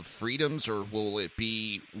destruction of freedoms, or will it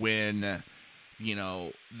be when, you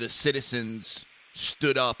know, the citizens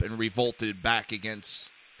stood up and revolted back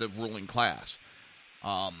against the ruling class?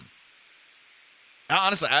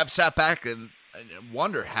 Honestly, I've sat back and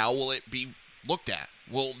wonder, how will it be looked at?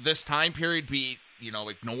 Will this time period be, you know,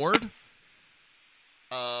 ignored?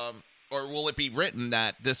 Or will it be written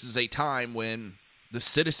that this is a time when the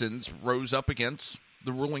citizens rose up against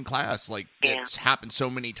the ruling class, like it's happened so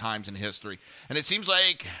many times in history? And it seems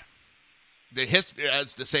like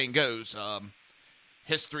as the saying goes,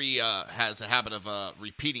 history has a habit of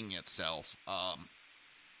repeating itself.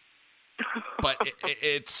 But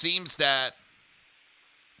it seems that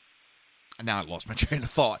now I lost my train of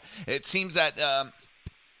thought. It seems that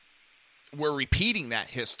we're repeating that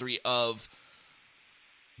history of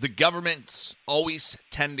the governments always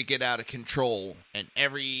tend to get out of control, and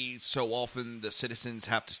every so often the citizens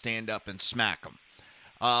have to stand up and smack them.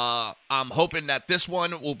 I'm hoping that this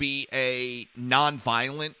one will be a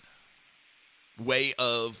non-violent way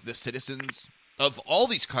of the citizens of all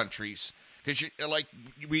these countries, because like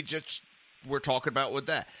we're talking about with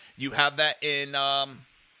that. You have that in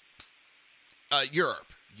Europe.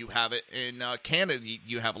 You have it in Canada.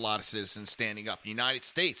 You have a lot of citizens standing up. United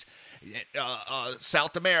States,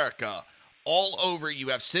 South America, all over, you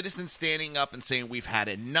have citizens standing up and saying, we've had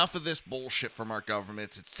enough of this bullshit from our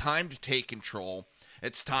governments. It's time to take control.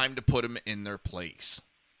 It's time to put them in their place.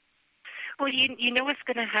 Well, you know what's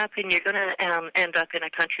going to happen? You're going to end up in a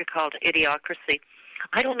country called Idiocracy.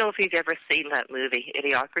 I don't know if you've ever seen that movie,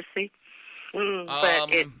 Idiocracy.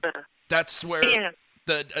 But it's... that's where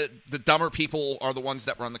the dumber people are the ones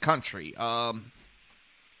that run the country.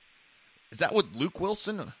 Is that with Luke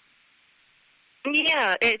Wilson?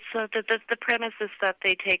 Yeah, it's the premise is that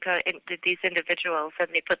they take these individuals and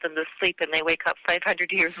they put them to sleep, and they wake up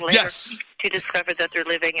 500 years later to discover that they're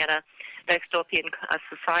living in a dystopian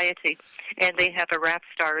society, and they have a rap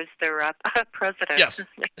star as their president. Yes.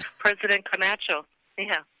 President Camacho.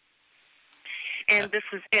 Yeah. And this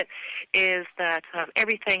is it, is that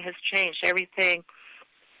everything has changed. Everything,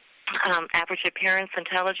 average appearance,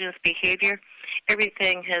 intelligence, behavior,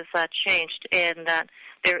 everything has changed, and that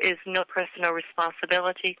there is no personal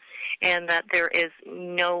responsibility, and that there is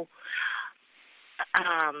no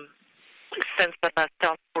sense of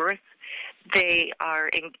self-worth. They are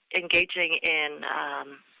engaging in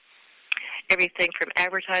everything from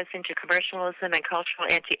advertising to commercialism and cultural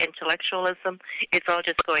anti-intellectualism. It's all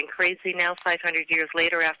just going crazy now, 500 years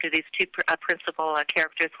later, after these two principal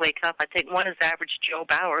characters wake up. I think one is average Joe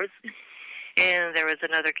Bowers, and there is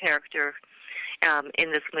another character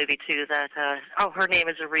in this movie, too, that, her name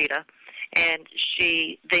is Rita, and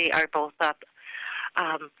they are both up.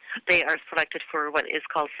 They are selected for what is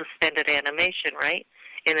called suspended animation, right?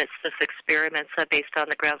 And it's this experiments based on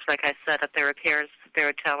the grounds, like I said, of their appearance, their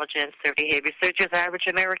intelligence, their behaviors. They're just average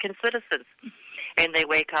American citizens. And they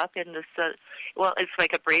wake up in this, it's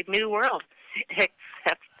like a brave new world,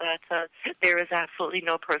 except that there is absolutely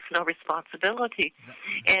no personal responsibility.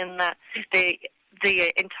 And that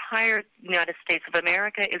the entire United States of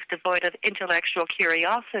America is devoid of intellectual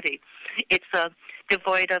curiosity. It's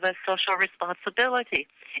devoid of a social responsibility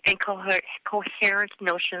and coherent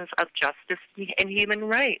notions of justice and human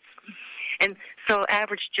rights. And so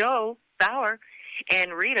average Joe Bauer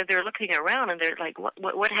and Rita, they're looking around and they're like,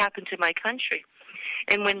 what happened to my country?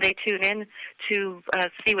 And when they tune in to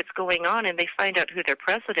see what's going on and they find out who their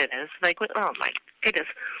president is, like, oh my goodness,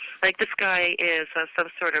 like this guy is some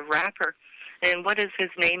sort of rapper. And what is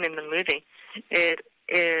his name in the movie? It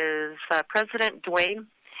is President Dwayne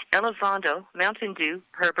Elizondo Mountain Dew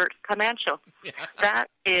Herbert Camacho. Yeah.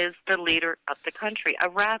 That is the leader of the country. A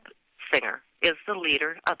rap singer is the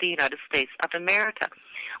leader of the United States of America,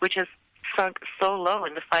 which has sunk so low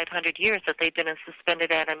in the 500 years that they've been in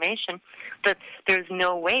suspended animation that there's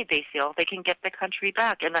no way they feel they can get the country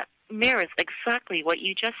back. And that mirrors exactly what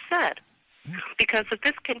you just said. Because if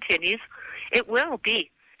this continues, it will be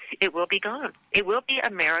gone. It will be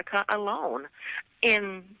America alone.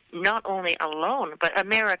 In not only alone, but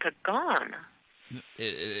America gone.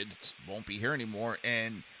 It won't be here anymore,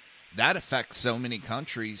 and that affects so many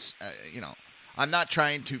countries. I'm not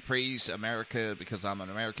trying to praise America because I'm an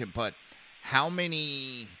American, but how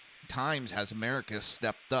many times has America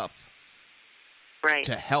stepped up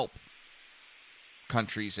to help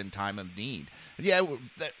countries in time of need? Yeah,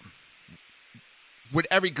 with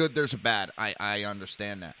every good, there's a bad. I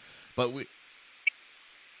understand that. But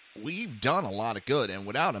we've done a lot of good, and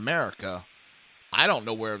without America, I don't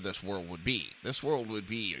know where this world would be. This world would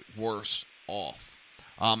be worse off.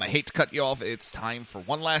 I hate to cut you off. It's time for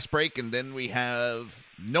one last break, and then we have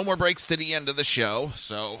no more breaks to the end of the show.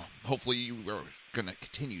 So hopefully you are going to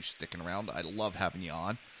continue sticking around. I love having you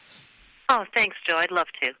on. Oh, thanks, Joe. I'd love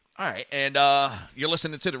to. All right, and you're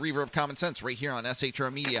listening to the Reaver of Common Sense right here on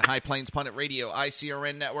SHR Media, High Plains Pundit Radio,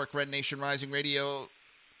 ICRN Network, Red Nation Rising Radio,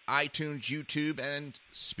 iTunes, YouTube, and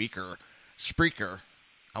Spreaker.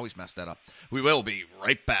 I always mess that up. We will be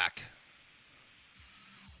right back.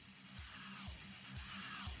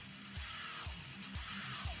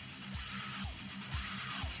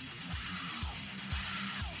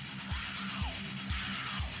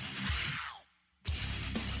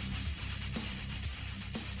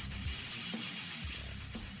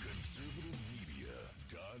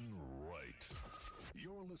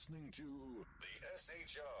 Listening to the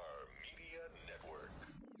SHR Media Network.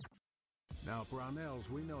 Now, Brownells,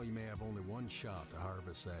 we know you may have only one shot to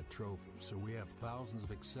harvest that trophy, so we have thousands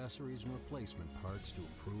of accessories and replacement parts to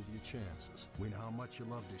improve your chances. We know how much you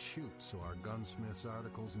love to shoot, so our gunsmiths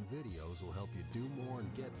articles and videos will help you do more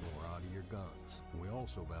and get more out of your guns. We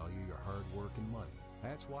also value your hard work and money.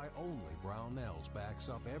 That's why only Brownells backs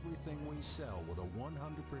up everything we sell with a 100%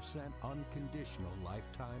 unconditional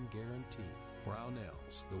lifetime guarantee.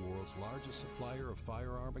 Brownells, the world's largest supplier of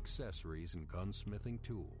firearm accessories and gunsmithing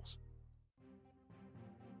tools.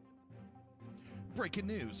 Breaking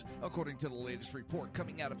news. According to the latest report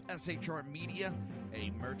coming out of SHR Media,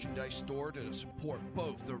 a merchandise store to support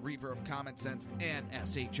both the Reaver of Common Sense and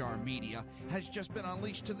SHR Media has just been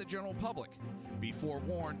unleashed to the general public. Be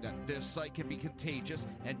forewarned that this site can be contagious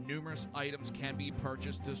and numerous items can be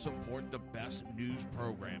purchased to support the best news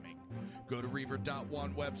programming. Go to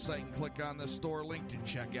Reaver.one website and click on the store link to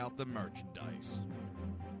check out the merchandise.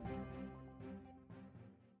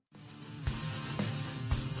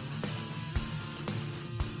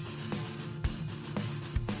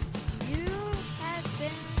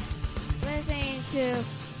 Listening to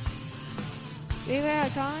Reaver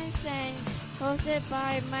of Common Sense, hosted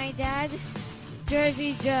by my dad,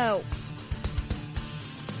 Jersey Joe.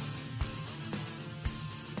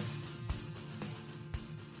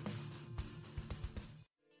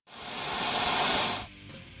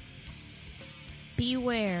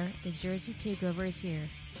 Beware, the Jersey Takeover is here.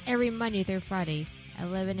 Every Monday through Friday,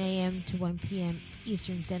 11 a.m. to 1 p.m.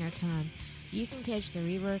 Eastern Standard Time. You can catch the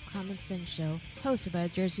Reaver of Common Sense show, hosted by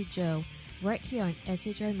Jersey Joe, right here on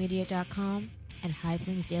SHRmedia.com and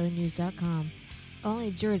HighPlainsDailyNews.com.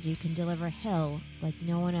 Only Jersey can deliver hell like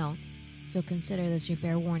no one else, so consider this your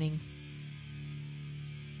fair warning.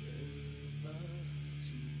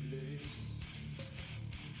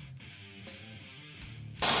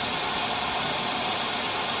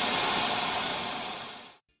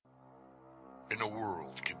 In a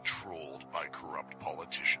world controlled by corrupt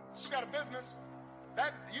politicians, You got a business.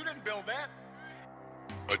 That you didn't build that.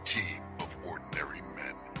 a team of ordinary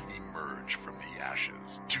men emerge from the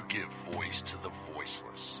ashes to give voice to the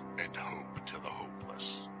voiceless and hope to the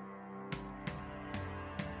hopeless.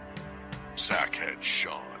 Sackhead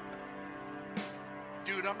Sean,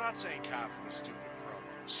 Dude, I'm not saying confidence, stupid pro.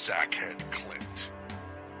 Sackhead Clint,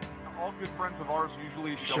 All good friends of ours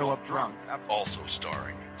usually show up drunk. also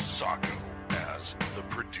starring Sacco as the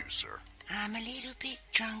producer. I'm a little bit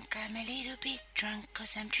drunk,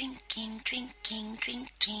 'cause I'm drinking.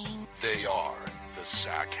 They are the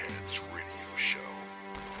Sackheads Radio Show.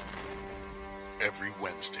 Every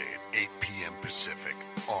Wednesday at 8 p.m. Pacific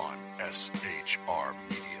on SHRmedia.com.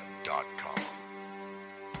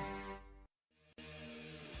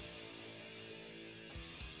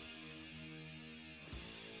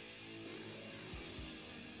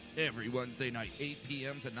 Every Wednesday night, 8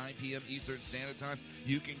 p.m. to 9 p.m. Eastern Standard Time,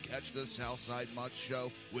 you can catch the Southside Mutt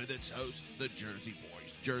Show with its hosts, the Jersey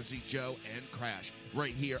Boys, Jersey Joe and Crash,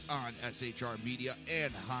 right here on SHR Media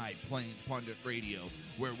and High Plains Pundit Radio,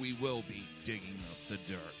 where we will be digging up the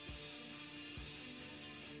dirt.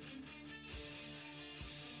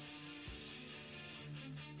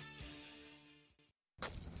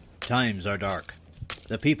 Times are dark.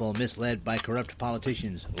 The people misled by corrupt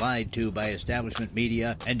politicians, lied to by establishment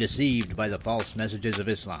media, and deceived by the false messages of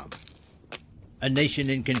Islam. A nation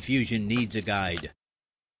in confusion needs a guide.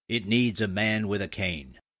 It needs a man with a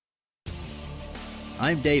cane.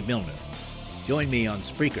 I'm Dave Milner. Join me on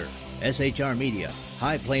Spreaker, SHR Media,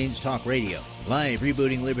 High Plains Talk Radio, Live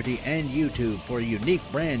Rebooting Liberty, and YouTube for a unique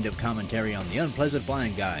brand of commentary on the unpleasant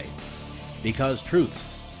blind guide. Because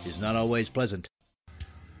truth is not always pleasant.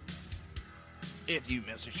 If you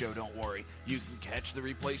miss a show, don't worry. You can catch the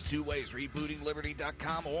replays two ways,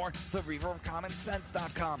 rebootingliberty.com or the Reaver of Common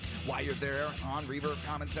Sense.com. While you're there on Reaver of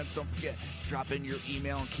Common Sense, don't forget, drop in your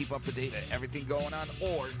email and keep up to date on everything going on,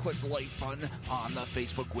 or click the like button on the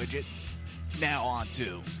Facebook widget. Now on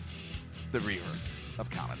to the Reaver of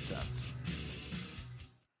Common Sense.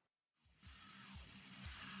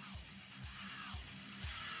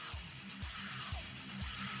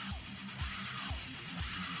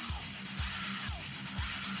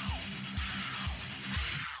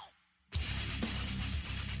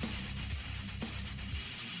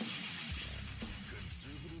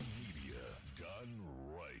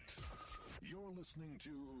 Listening to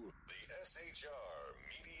the SHR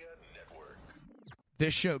Media Network.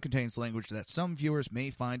 This show contains language that some viewers may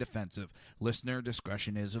find offensive. Listener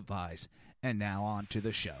discretion is advised. And now on to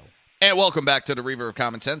the show. And welcome back to the Reaver of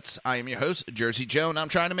Common Sense. I am your host, Jersey Joe, and I'm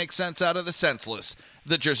trying to make sense out of the senseless.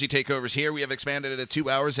 The Jersey Takeover's here. We have expanded it to 2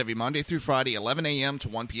 hours every Monday through Friday, 11 a.m. to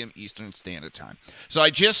 1 p.m. Eastern Standard Time. So I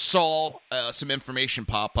just saw some information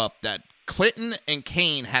pop up that Clinton and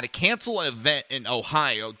Kaine had to cancel an event in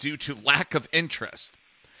Ohio due to lack of interest.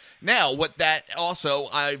 Now, what that also,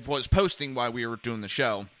 I was posting while we were doing the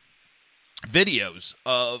show, videos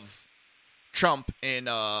of Trump in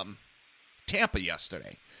Tampa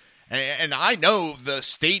yesterday. And I know the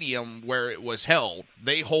stadium where it was held,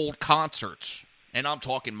 they hold concerts. And I'm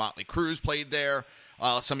talking Motley Crue played there.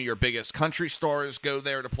 Some of your biggest country stars go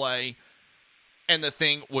there to play. And the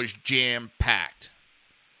thing was jam-packed.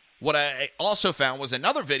 What I also found was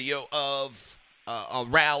another video of a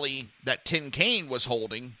rally that Tim Kaine was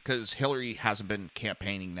holding, because Hillary hasn't been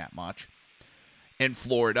campaigning that much, in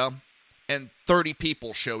Florida, and 30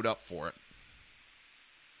 people showed up for it.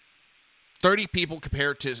 30 people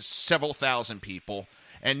compared to several thousand people,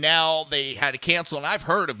 and now they had to cancel, and I've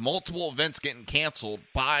heard of multiple events getting canceled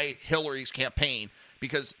by Hillary's campaign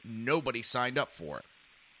because nobody signed up for it.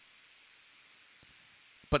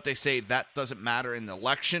 But they say that doesn't matter in the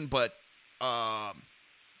election. But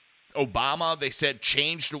Obama, they said,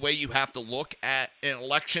 changed the way you have to look at an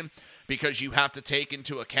election because you have to take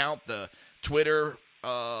into account the Twitter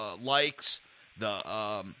likes,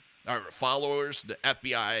 the followers, the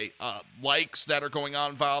FBI likes that are going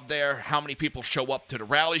on involved there, how many people show up to the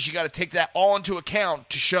rallies. You got to take that all into account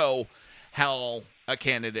to show how a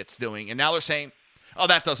candidate's doing. And now they're saying, oh,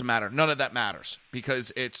 that doesn't matter. None of that matters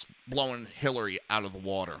because it's blowing Hillary out of the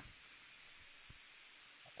water.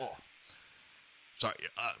 Oh, sorry.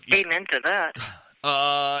 Amen to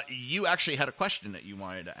that. You actually had a question that you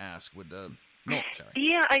wanted to ask with the military.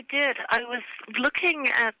 Yeah, I did. I was looking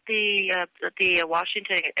at the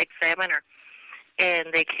Washington Examiner, and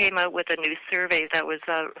they came out with a new survey that was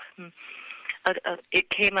it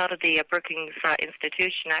came out of the Brookings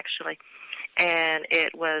Institution, actually. And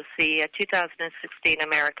it was the 2016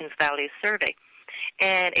 Americans Values Survey.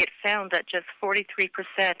 And it found that just 43%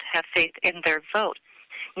 have faith in their vote.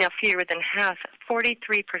 Now, fewer than half,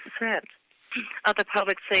 43% of the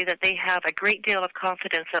public say that they have a great deal of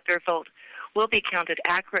confidence that their vote will be counted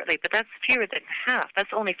accurately. But that's fewer than half.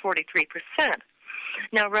 That's only 43%.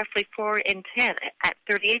 Now, roughly 4 in 10, at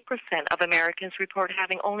 38% of Americans report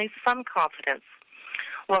having only some confidence,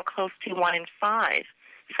 while close to 1 in 5,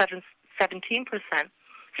 17%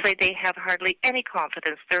 say they have hardly any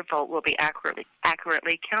confidence their vote will be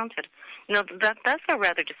accurately counted. You know, that's a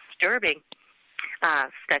rather disturbing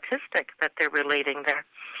statistic that they're relating there.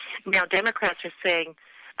 Now, Democrats are saying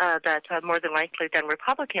that more than likely than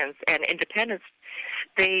Republicans and independents,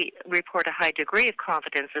 they report a high degree of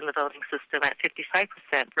confidence in the voting system at 55%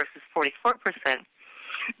 versus 44%.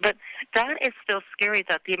 But that is still scary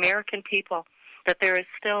that the American people, that there is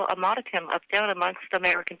still a modicum of doubt amongst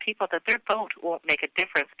American people that their vote won't make a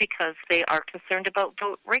difference because they are concerned about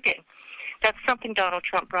vote rigging. That's something Donald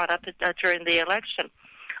Trump brought up during the election.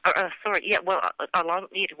 Of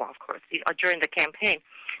course, during the campaign.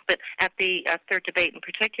 But at the third debate in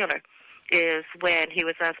particular is when he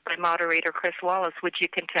was asked by moderator Chris Wallace, would you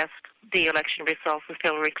contest the election results if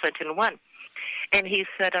Hillary Clinton won? And he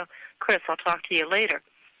said, Chris, I'll talk to you later.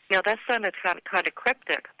 Now, that sounded kind of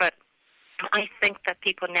cryptic, but I think that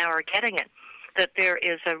people now are getting it, that there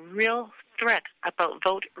is a real threat about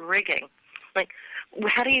vote rigging. Like,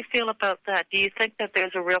 How do you feel about that? Do you think that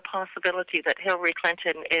there's a real possibility that Hillary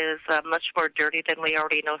Clinton is much more dirty than we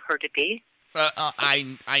already know her to be?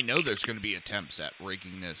 I know there's going to be attempts at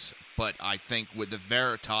rigging this, but I think with the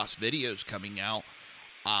Veritas videos coming out,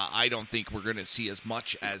 I don't think we're going to see as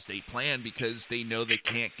much as they plan because they know they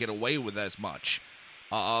can't get away with as much.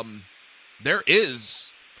 There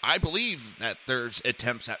is, I believe that there's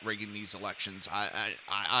attempts at rigging these elections.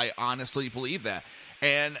 I honestly believe that.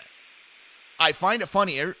 And I find it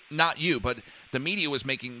funny, not you, but the media was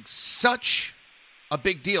making such a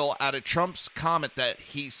big deal out of Trump's comment that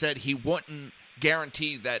he said he wouldn't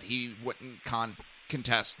guarantee that he wouldn't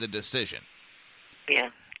contest the decision.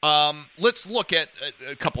 Yeah. Let's look at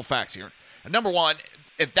a couple facts here. Number one,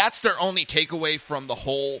 if that's their only takeaway from the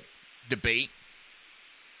whole debate,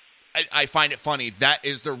 I find it funny. That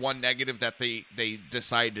is their one negative that they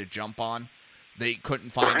decided to jump on. They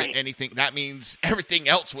couldn't find anything. That means everything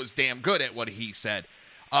else was damn good at what he said.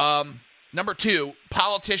 Number two,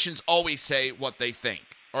 politicians always say what they think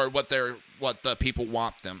or what the people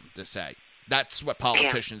want them to say. That's what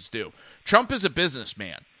politicians do. Trump is a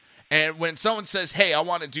businessman. And when someone says, hey, I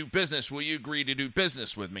want to do business, will you agree to do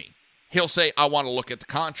business with me? He'll say, I want to look at the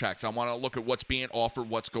contracts. I want to look at what's being offered,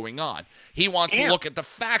 what's going on. He wants to look at the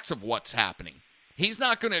facts of what's happening. He's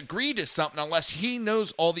not going to agree to something unless he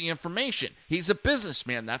knows all the information. He's a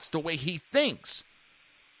businessman. That's the way he thinks.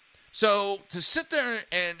 So to sit there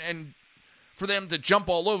and for them to jump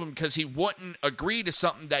all over him because he wouldn't agree to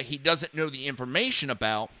something that he doesn't know the information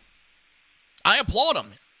about, I applaud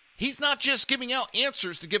him. He's not just giving out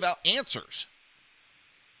answers to give out answers.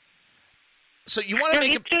 So you want to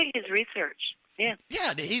make he's doing his research. Yeah.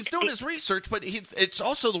 Yeah, he's doing his research, but it's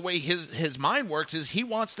also the way his mind works is he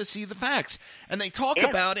wants to see the facts. And they talk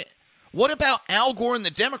about it. What about Al Gore and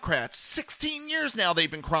the Democrats? 16 years now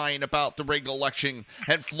they've been crying about the rigged election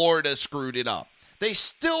and Florida screwed it up. They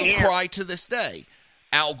still cry to this day.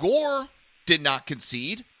 Al Gore did not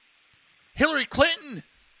concede. Hillary Clinton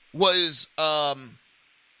was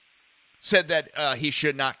said that he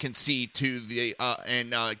should not concede to the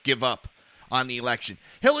and give up on the election.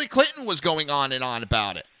 Hillary Clinton was going on and on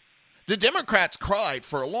about it. The Democrats cried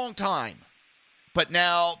for a long time. But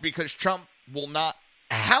now, because Trump will not...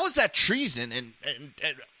 How is that treason and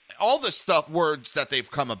all the stuff, words that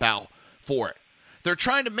they've come about for it? They're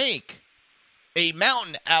trying to make a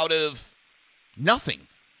mountain out of nothing.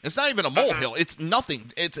 It's not even a molehill. It's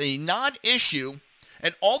nothing. It's a non-issue,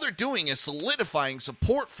 and all they're doing is solidifying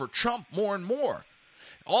support for Trump more and more.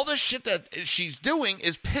 All this shit that she's doing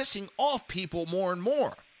is pissing off people more and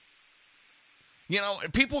more. You know,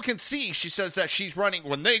 people can see she says that she's running,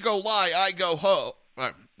 when they go high, I go ho.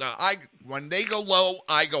 When they go low,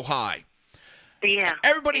 I go high. Yeah.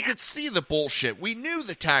 Everybody could see the bullshit. We knew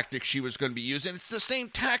the tactics she was going to be using. It's the same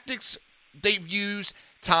tactics they've used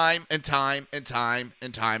time and time and time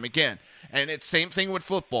and time again. And it's same thing with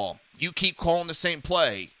football. You keep calling the same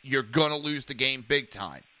play, you're going to lose the game big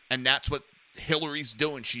time. And that's what Hillary's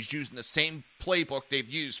doing. She's using the same playbook they've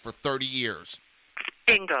used for 30 years.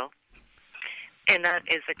 Bingo. And that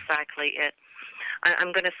is exactly it.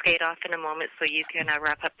 I'm going to skate off in a moment so you can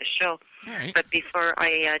wrap up the show. Right. But before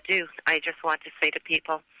I do, I just want to say to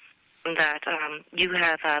people that you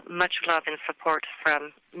have much love and support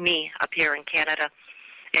from me up here in Canada,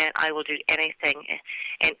 and I will do anything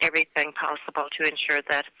and everything possible to ensure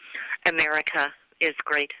that America is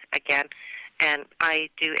great again. And I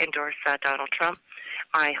do endorse Donald Trump.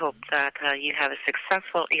 I hope that you have a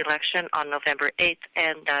successful election on November 8th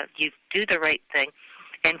and you do the right thing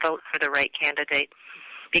and vote for the right candidate.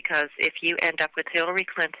 Because if you end up with Hillary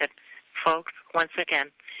Clinton, folks, once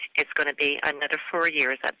again, it's going to be another 4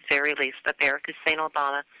 years at the very least of Barack Hussein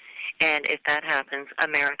Obama. And if that happens,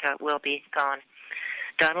 America will be gone.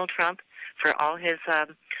 Donald Trump, for all his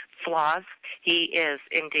flaws, he is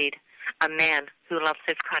indeed a man who loves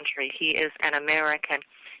his country. He is an American.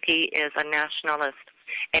 He is a nationalist,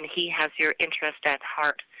 and he has your interest at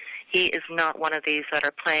heart. He is not one of these that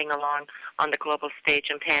are playing along on the global stage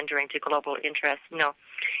and pandering to global interests. No,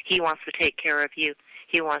 he wants to take care of you.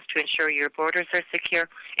 He wants to ensure your borders are secure,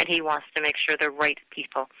 and he wants to make sure the right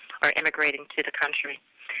people are immigrating to the country.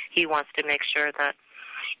 He wants to make sure that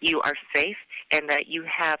you are safe and that you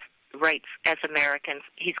have rights as Americans.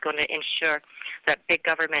 He's going to ensure that big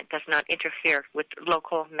government does not interfere with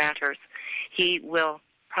local matters. He will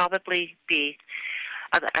probably be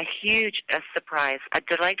a huge surprise, a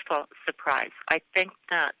delightful surprise. I think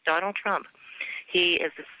that Donald Trump, he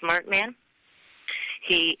is a smart man.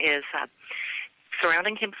 He is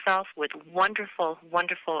surrounding himself with wonderful,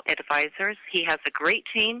 wonderful advisors. He has a great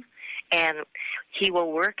team, and he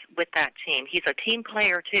will work with that team. He's a team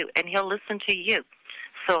player, too, and he'll listen to you.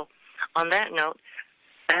 So, on that note,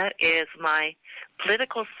 that is my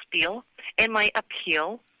political spiel and my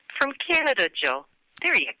appeal from Canada, Joe.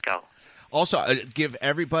 There you go. Also, give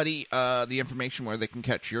everybody the information where they can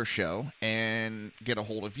catch your show and get a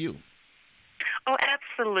hold of you. Oh,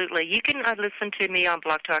 absolutely. You can listen to me on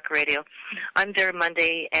Blog Talk Radio. I'm there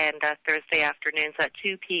Monday and Thursday afternoons at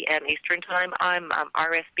 2 p.m. Eastern Time. I'm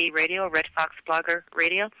RSB Radio, Red Fox Blogger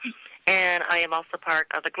Radio, and I am also part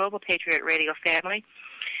of the Global Patriot Radio family.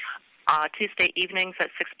 Tuesday evenings at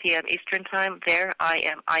 6 p.m. Eastern Time. There I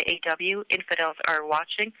am IAW, Infidels Are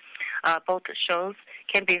Watching. Both shows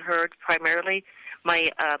can be heard primarily. My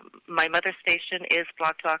mother station is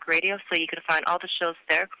Blog Talk Radio, so you can find all the shows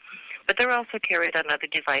there. But they're also carried on other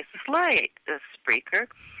devices like the Spreaker,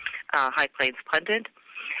 High Plains Pundit,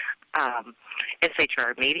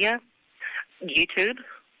 SHR Media, YouTube,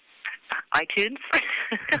 iTunes.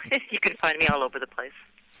 You can find me all over the place.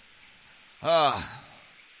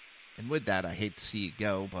 And with that, I hate to see you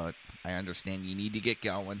go, but I understand you need to get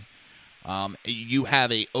going. You have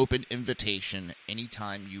an open invitation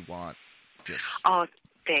anytime you want. Oh,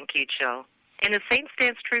 thank you, Joe. And the same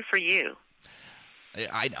stands true for you.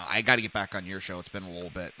 I got to get back on your show. It's been a little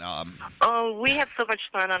bit. We have so much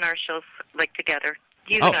fun on our shows, like together.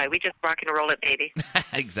 You and I, we just rock and roll it, baby.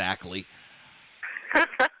 Exactly.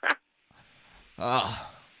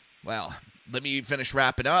 Well, let me finish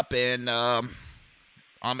wrapping up, and I'm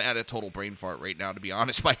at a total brain fart right now, to be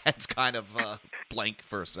honest. My head's kind of blank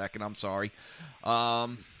for a second. I'm sorry.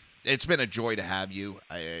 It's been a joy to have you.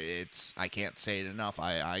 I can't say it enough.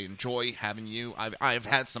 I enjoy having you. I've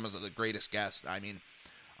had some of the greatest guests. I mean,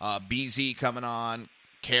 BZ coming on,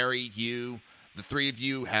 Carrie, you. The three of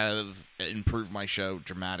you have improved my show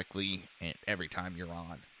dramatically every time you're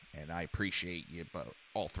on, and I appreciate you both,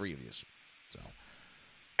 all three of you. So.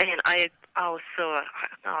 And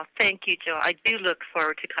thank you, Joe. I do look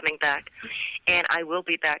forward to coming back, and I will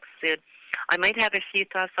be back soon. I might have a few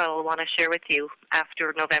thoughts I will want to share with you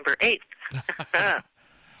after November 8th.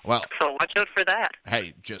 Well, so watch out for that.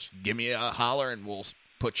 Hey, just give me a holler, and we'll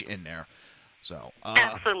put you in there. So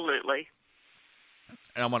absolutely.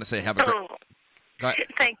 And I want to say have a great...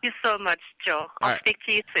 Thank you so much, Joe. I'll speak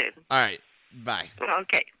to you soon. All right. Bye.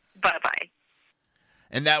 Okay. Bye-bye.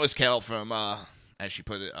 And that was Kel from... as she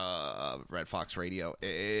put it, Red Fox Radio.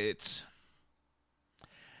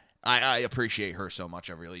 I appreciate her so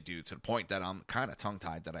much, I really do, to the point that I'm kind of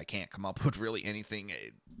tongue-tied that I can't come up with really anything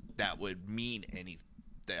that would mean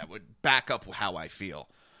that would back up how I feel.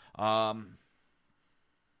 What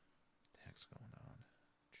the heck's going on?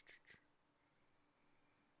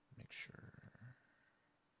 Make sure.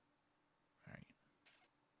 All right.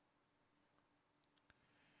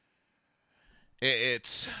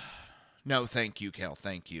 It's... No, thank you, Kel.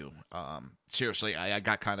 Thank you. Seriously, I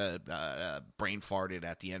got kind of brain farted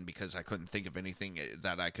at the end because I couldn't think of anything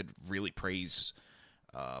that I could really praise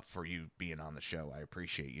for you being on the show. I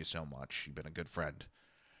appreciate you so much. You've been a good friend.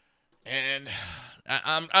 And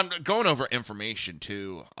I'm going over information,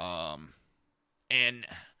 too. And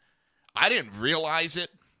I didn't realize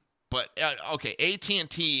it, but, okay,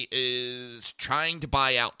 AT&T is trying to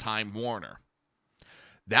buy out Time Warner.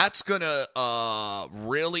 That's going to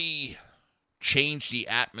really... change the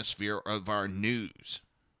atmosphere of our news,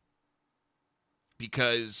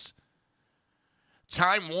 because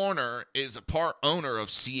Time Warner is a part owner of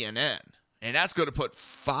CNN, and that's going to put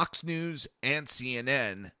Fox News and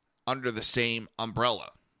CNN under the same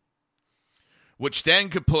umbrella, which then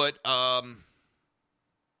could put the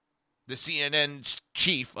CNN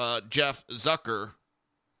chief, Jeff Zucker,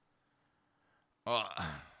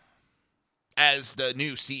 as the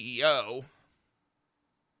new CEO.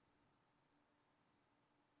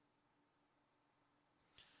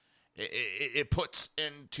 It puts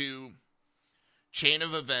into chain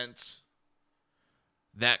of events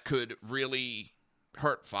that could really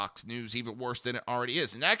hurt Fox News even worse than it already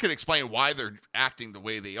is. And that could explain why they're acting the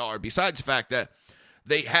way they are, besides the fact that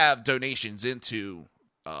they have donations into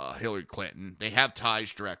Hillary Clinton. They have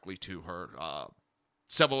ties directly to her.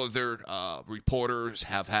 Several of their reporters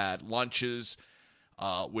have had lunches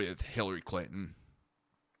with Hillary Clinton.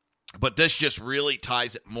 But this just really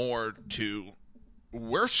ties it more to...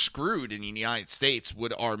 we're screwed in the United States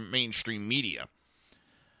with our mainstream media.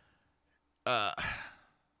 And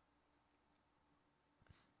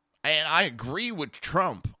I agree with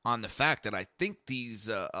Trump on the fact that I think these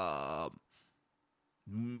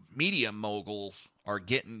media moguls are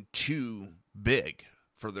getting too big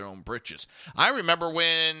for their own britches. I remember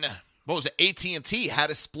when, AT&T had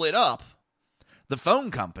to split up the phone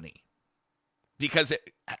company because it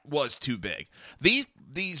was too big.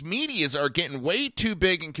 These medias are getting way too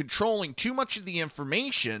big and controlling too much of the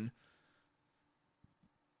information.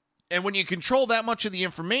 And when you control that much of the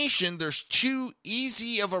information, there's too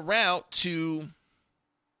easy of a route to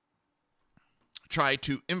try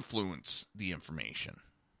to influence the information.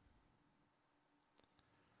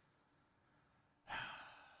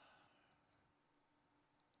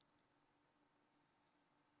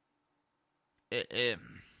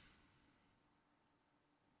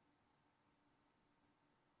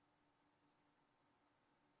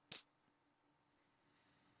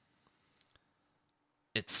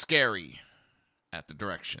 It's scary at the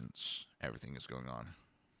directions everything is going on.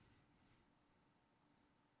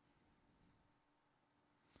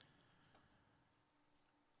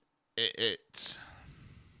 It's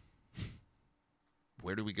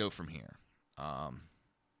where do we go from here?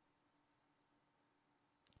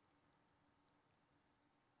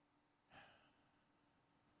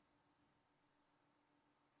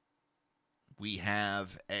 We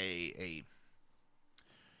have a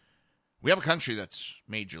country that's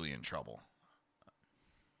majorly in trouble.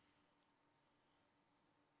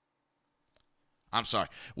 I'm sorry.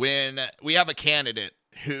 When we have a candidate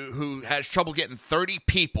who has trouble getting 30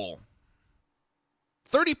 people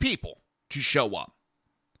to show up,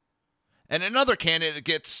 and another candidate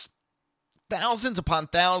gets thousands upon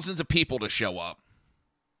thousands of people to show up,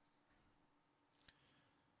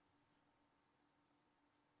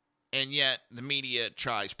 and yet the media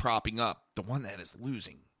tries propping up the one that is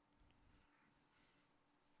losing.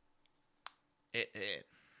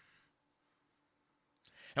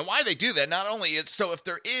 And why they do that, not only is so if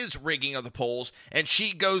there is rigging of the polls and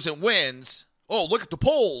she goes and wins, oh, look at the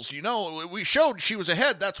polls, we showed she was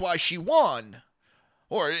ahead, that's why she won.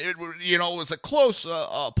 Or, it was a close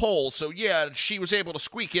poll, so yeah, she was able to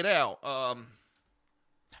squeak it out.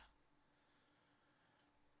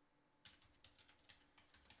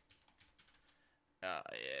 Yeah.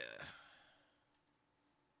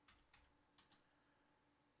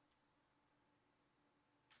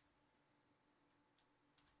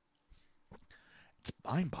 It's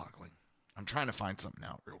mind-boggling. I'm trying to find something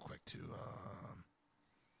out real quick, too.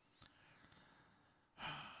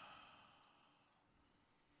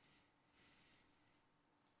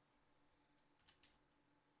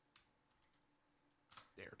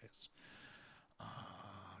 There it is.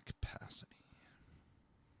 Capacity.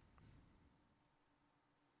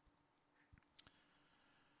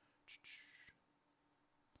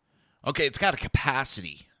 Okay, it's got a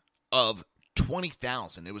capacity of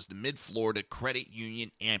 20,000. It was the Mid-Florida Credit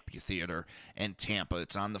Union Amphitheater in Tampa.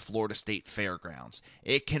 It's on the Florida State Fairgrounds.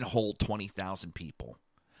 It can hold 20,000 people.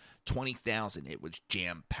 20,000. It was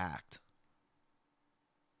jam-packed.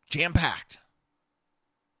 Jam-packed.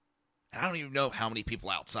 And I don't even know how many people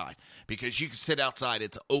outside, because you can sit outside.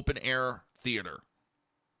 It's an open-air theater.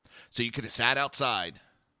 So you could have sat outside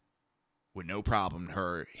with no problem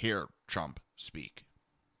to hear Trump speak.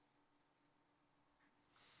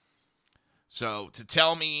 So to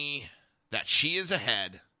tell me that she is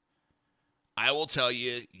ahead, I will tell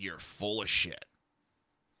you, you're full of shit.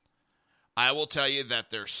 I will tell you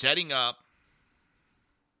that they're setting up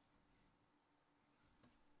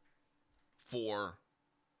for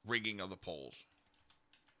rigging of the polls.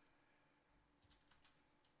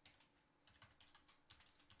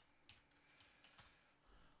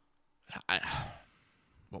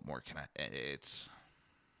 What more can I...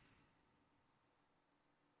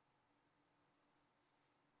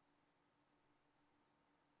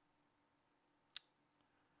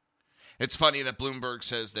 It's funny that Bloomberg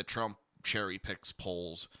says that Trump cherry picks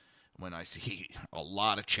polls when I see a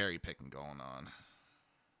lot of cherry picking going on.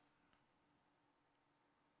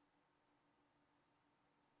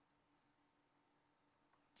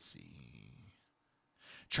 Let's see.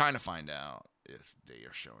 Trying to find out if they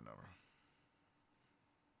are showing over.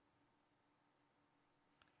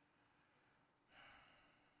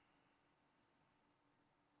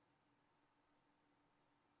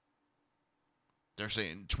 They're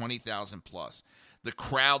saying 20,000 plus. The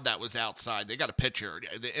crowd that was outside, they got a picture.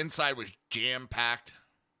 The inside was jam-packed.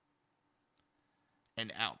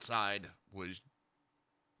 And outside was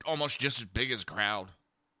almost just as big as a crowd.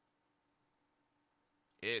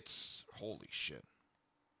 It's holy shit.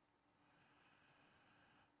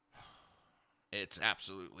 It's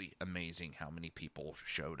absolutely amazing how many people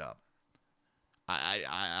showed up. And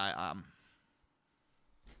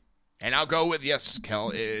I'll go with, yes,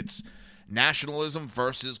 Kel, it's nationalism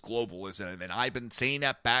versus globalism. And I've been saying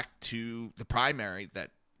that back to the primary,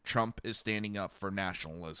 that Trump is standing up for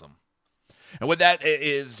nationalism. And with that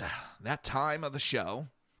is that time of the show.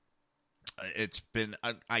 It's been,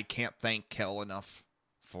 I can't thank Kel enough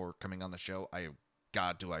for coming on the show.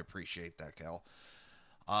 God, do I appreciate that, Kel.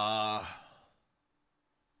 And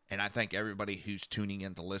I thank everybody who's tuning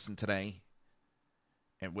in to listen today.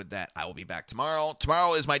 And with that, I will be back tomorrow.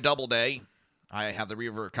 Tomorrow is my double day. I have the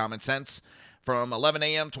Reaver of Common Sense from 11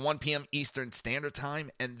 a.m. to 1 p.m. Eastern Standard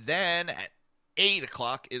Time. And then at 8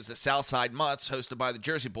 o'clock is the Southside Mutts, hosted by the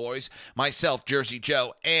Jersey Boys, myself, Jersey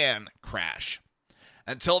Joe, and Crash.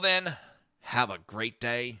 Until then, have a great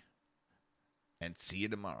day, and see you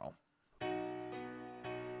tomorrow.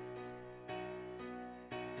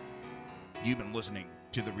 You've been listening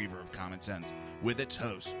to the Reaver of Common Sense with its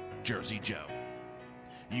host, Jersey Joe.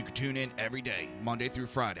 You can tune in every day, Monday through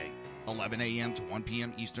Friday, 11 a.m. to 1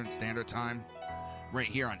 p.m. Eastern Standard Time, right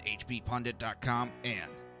here on hppundit.com and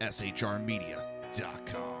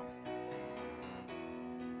shrmedia.com.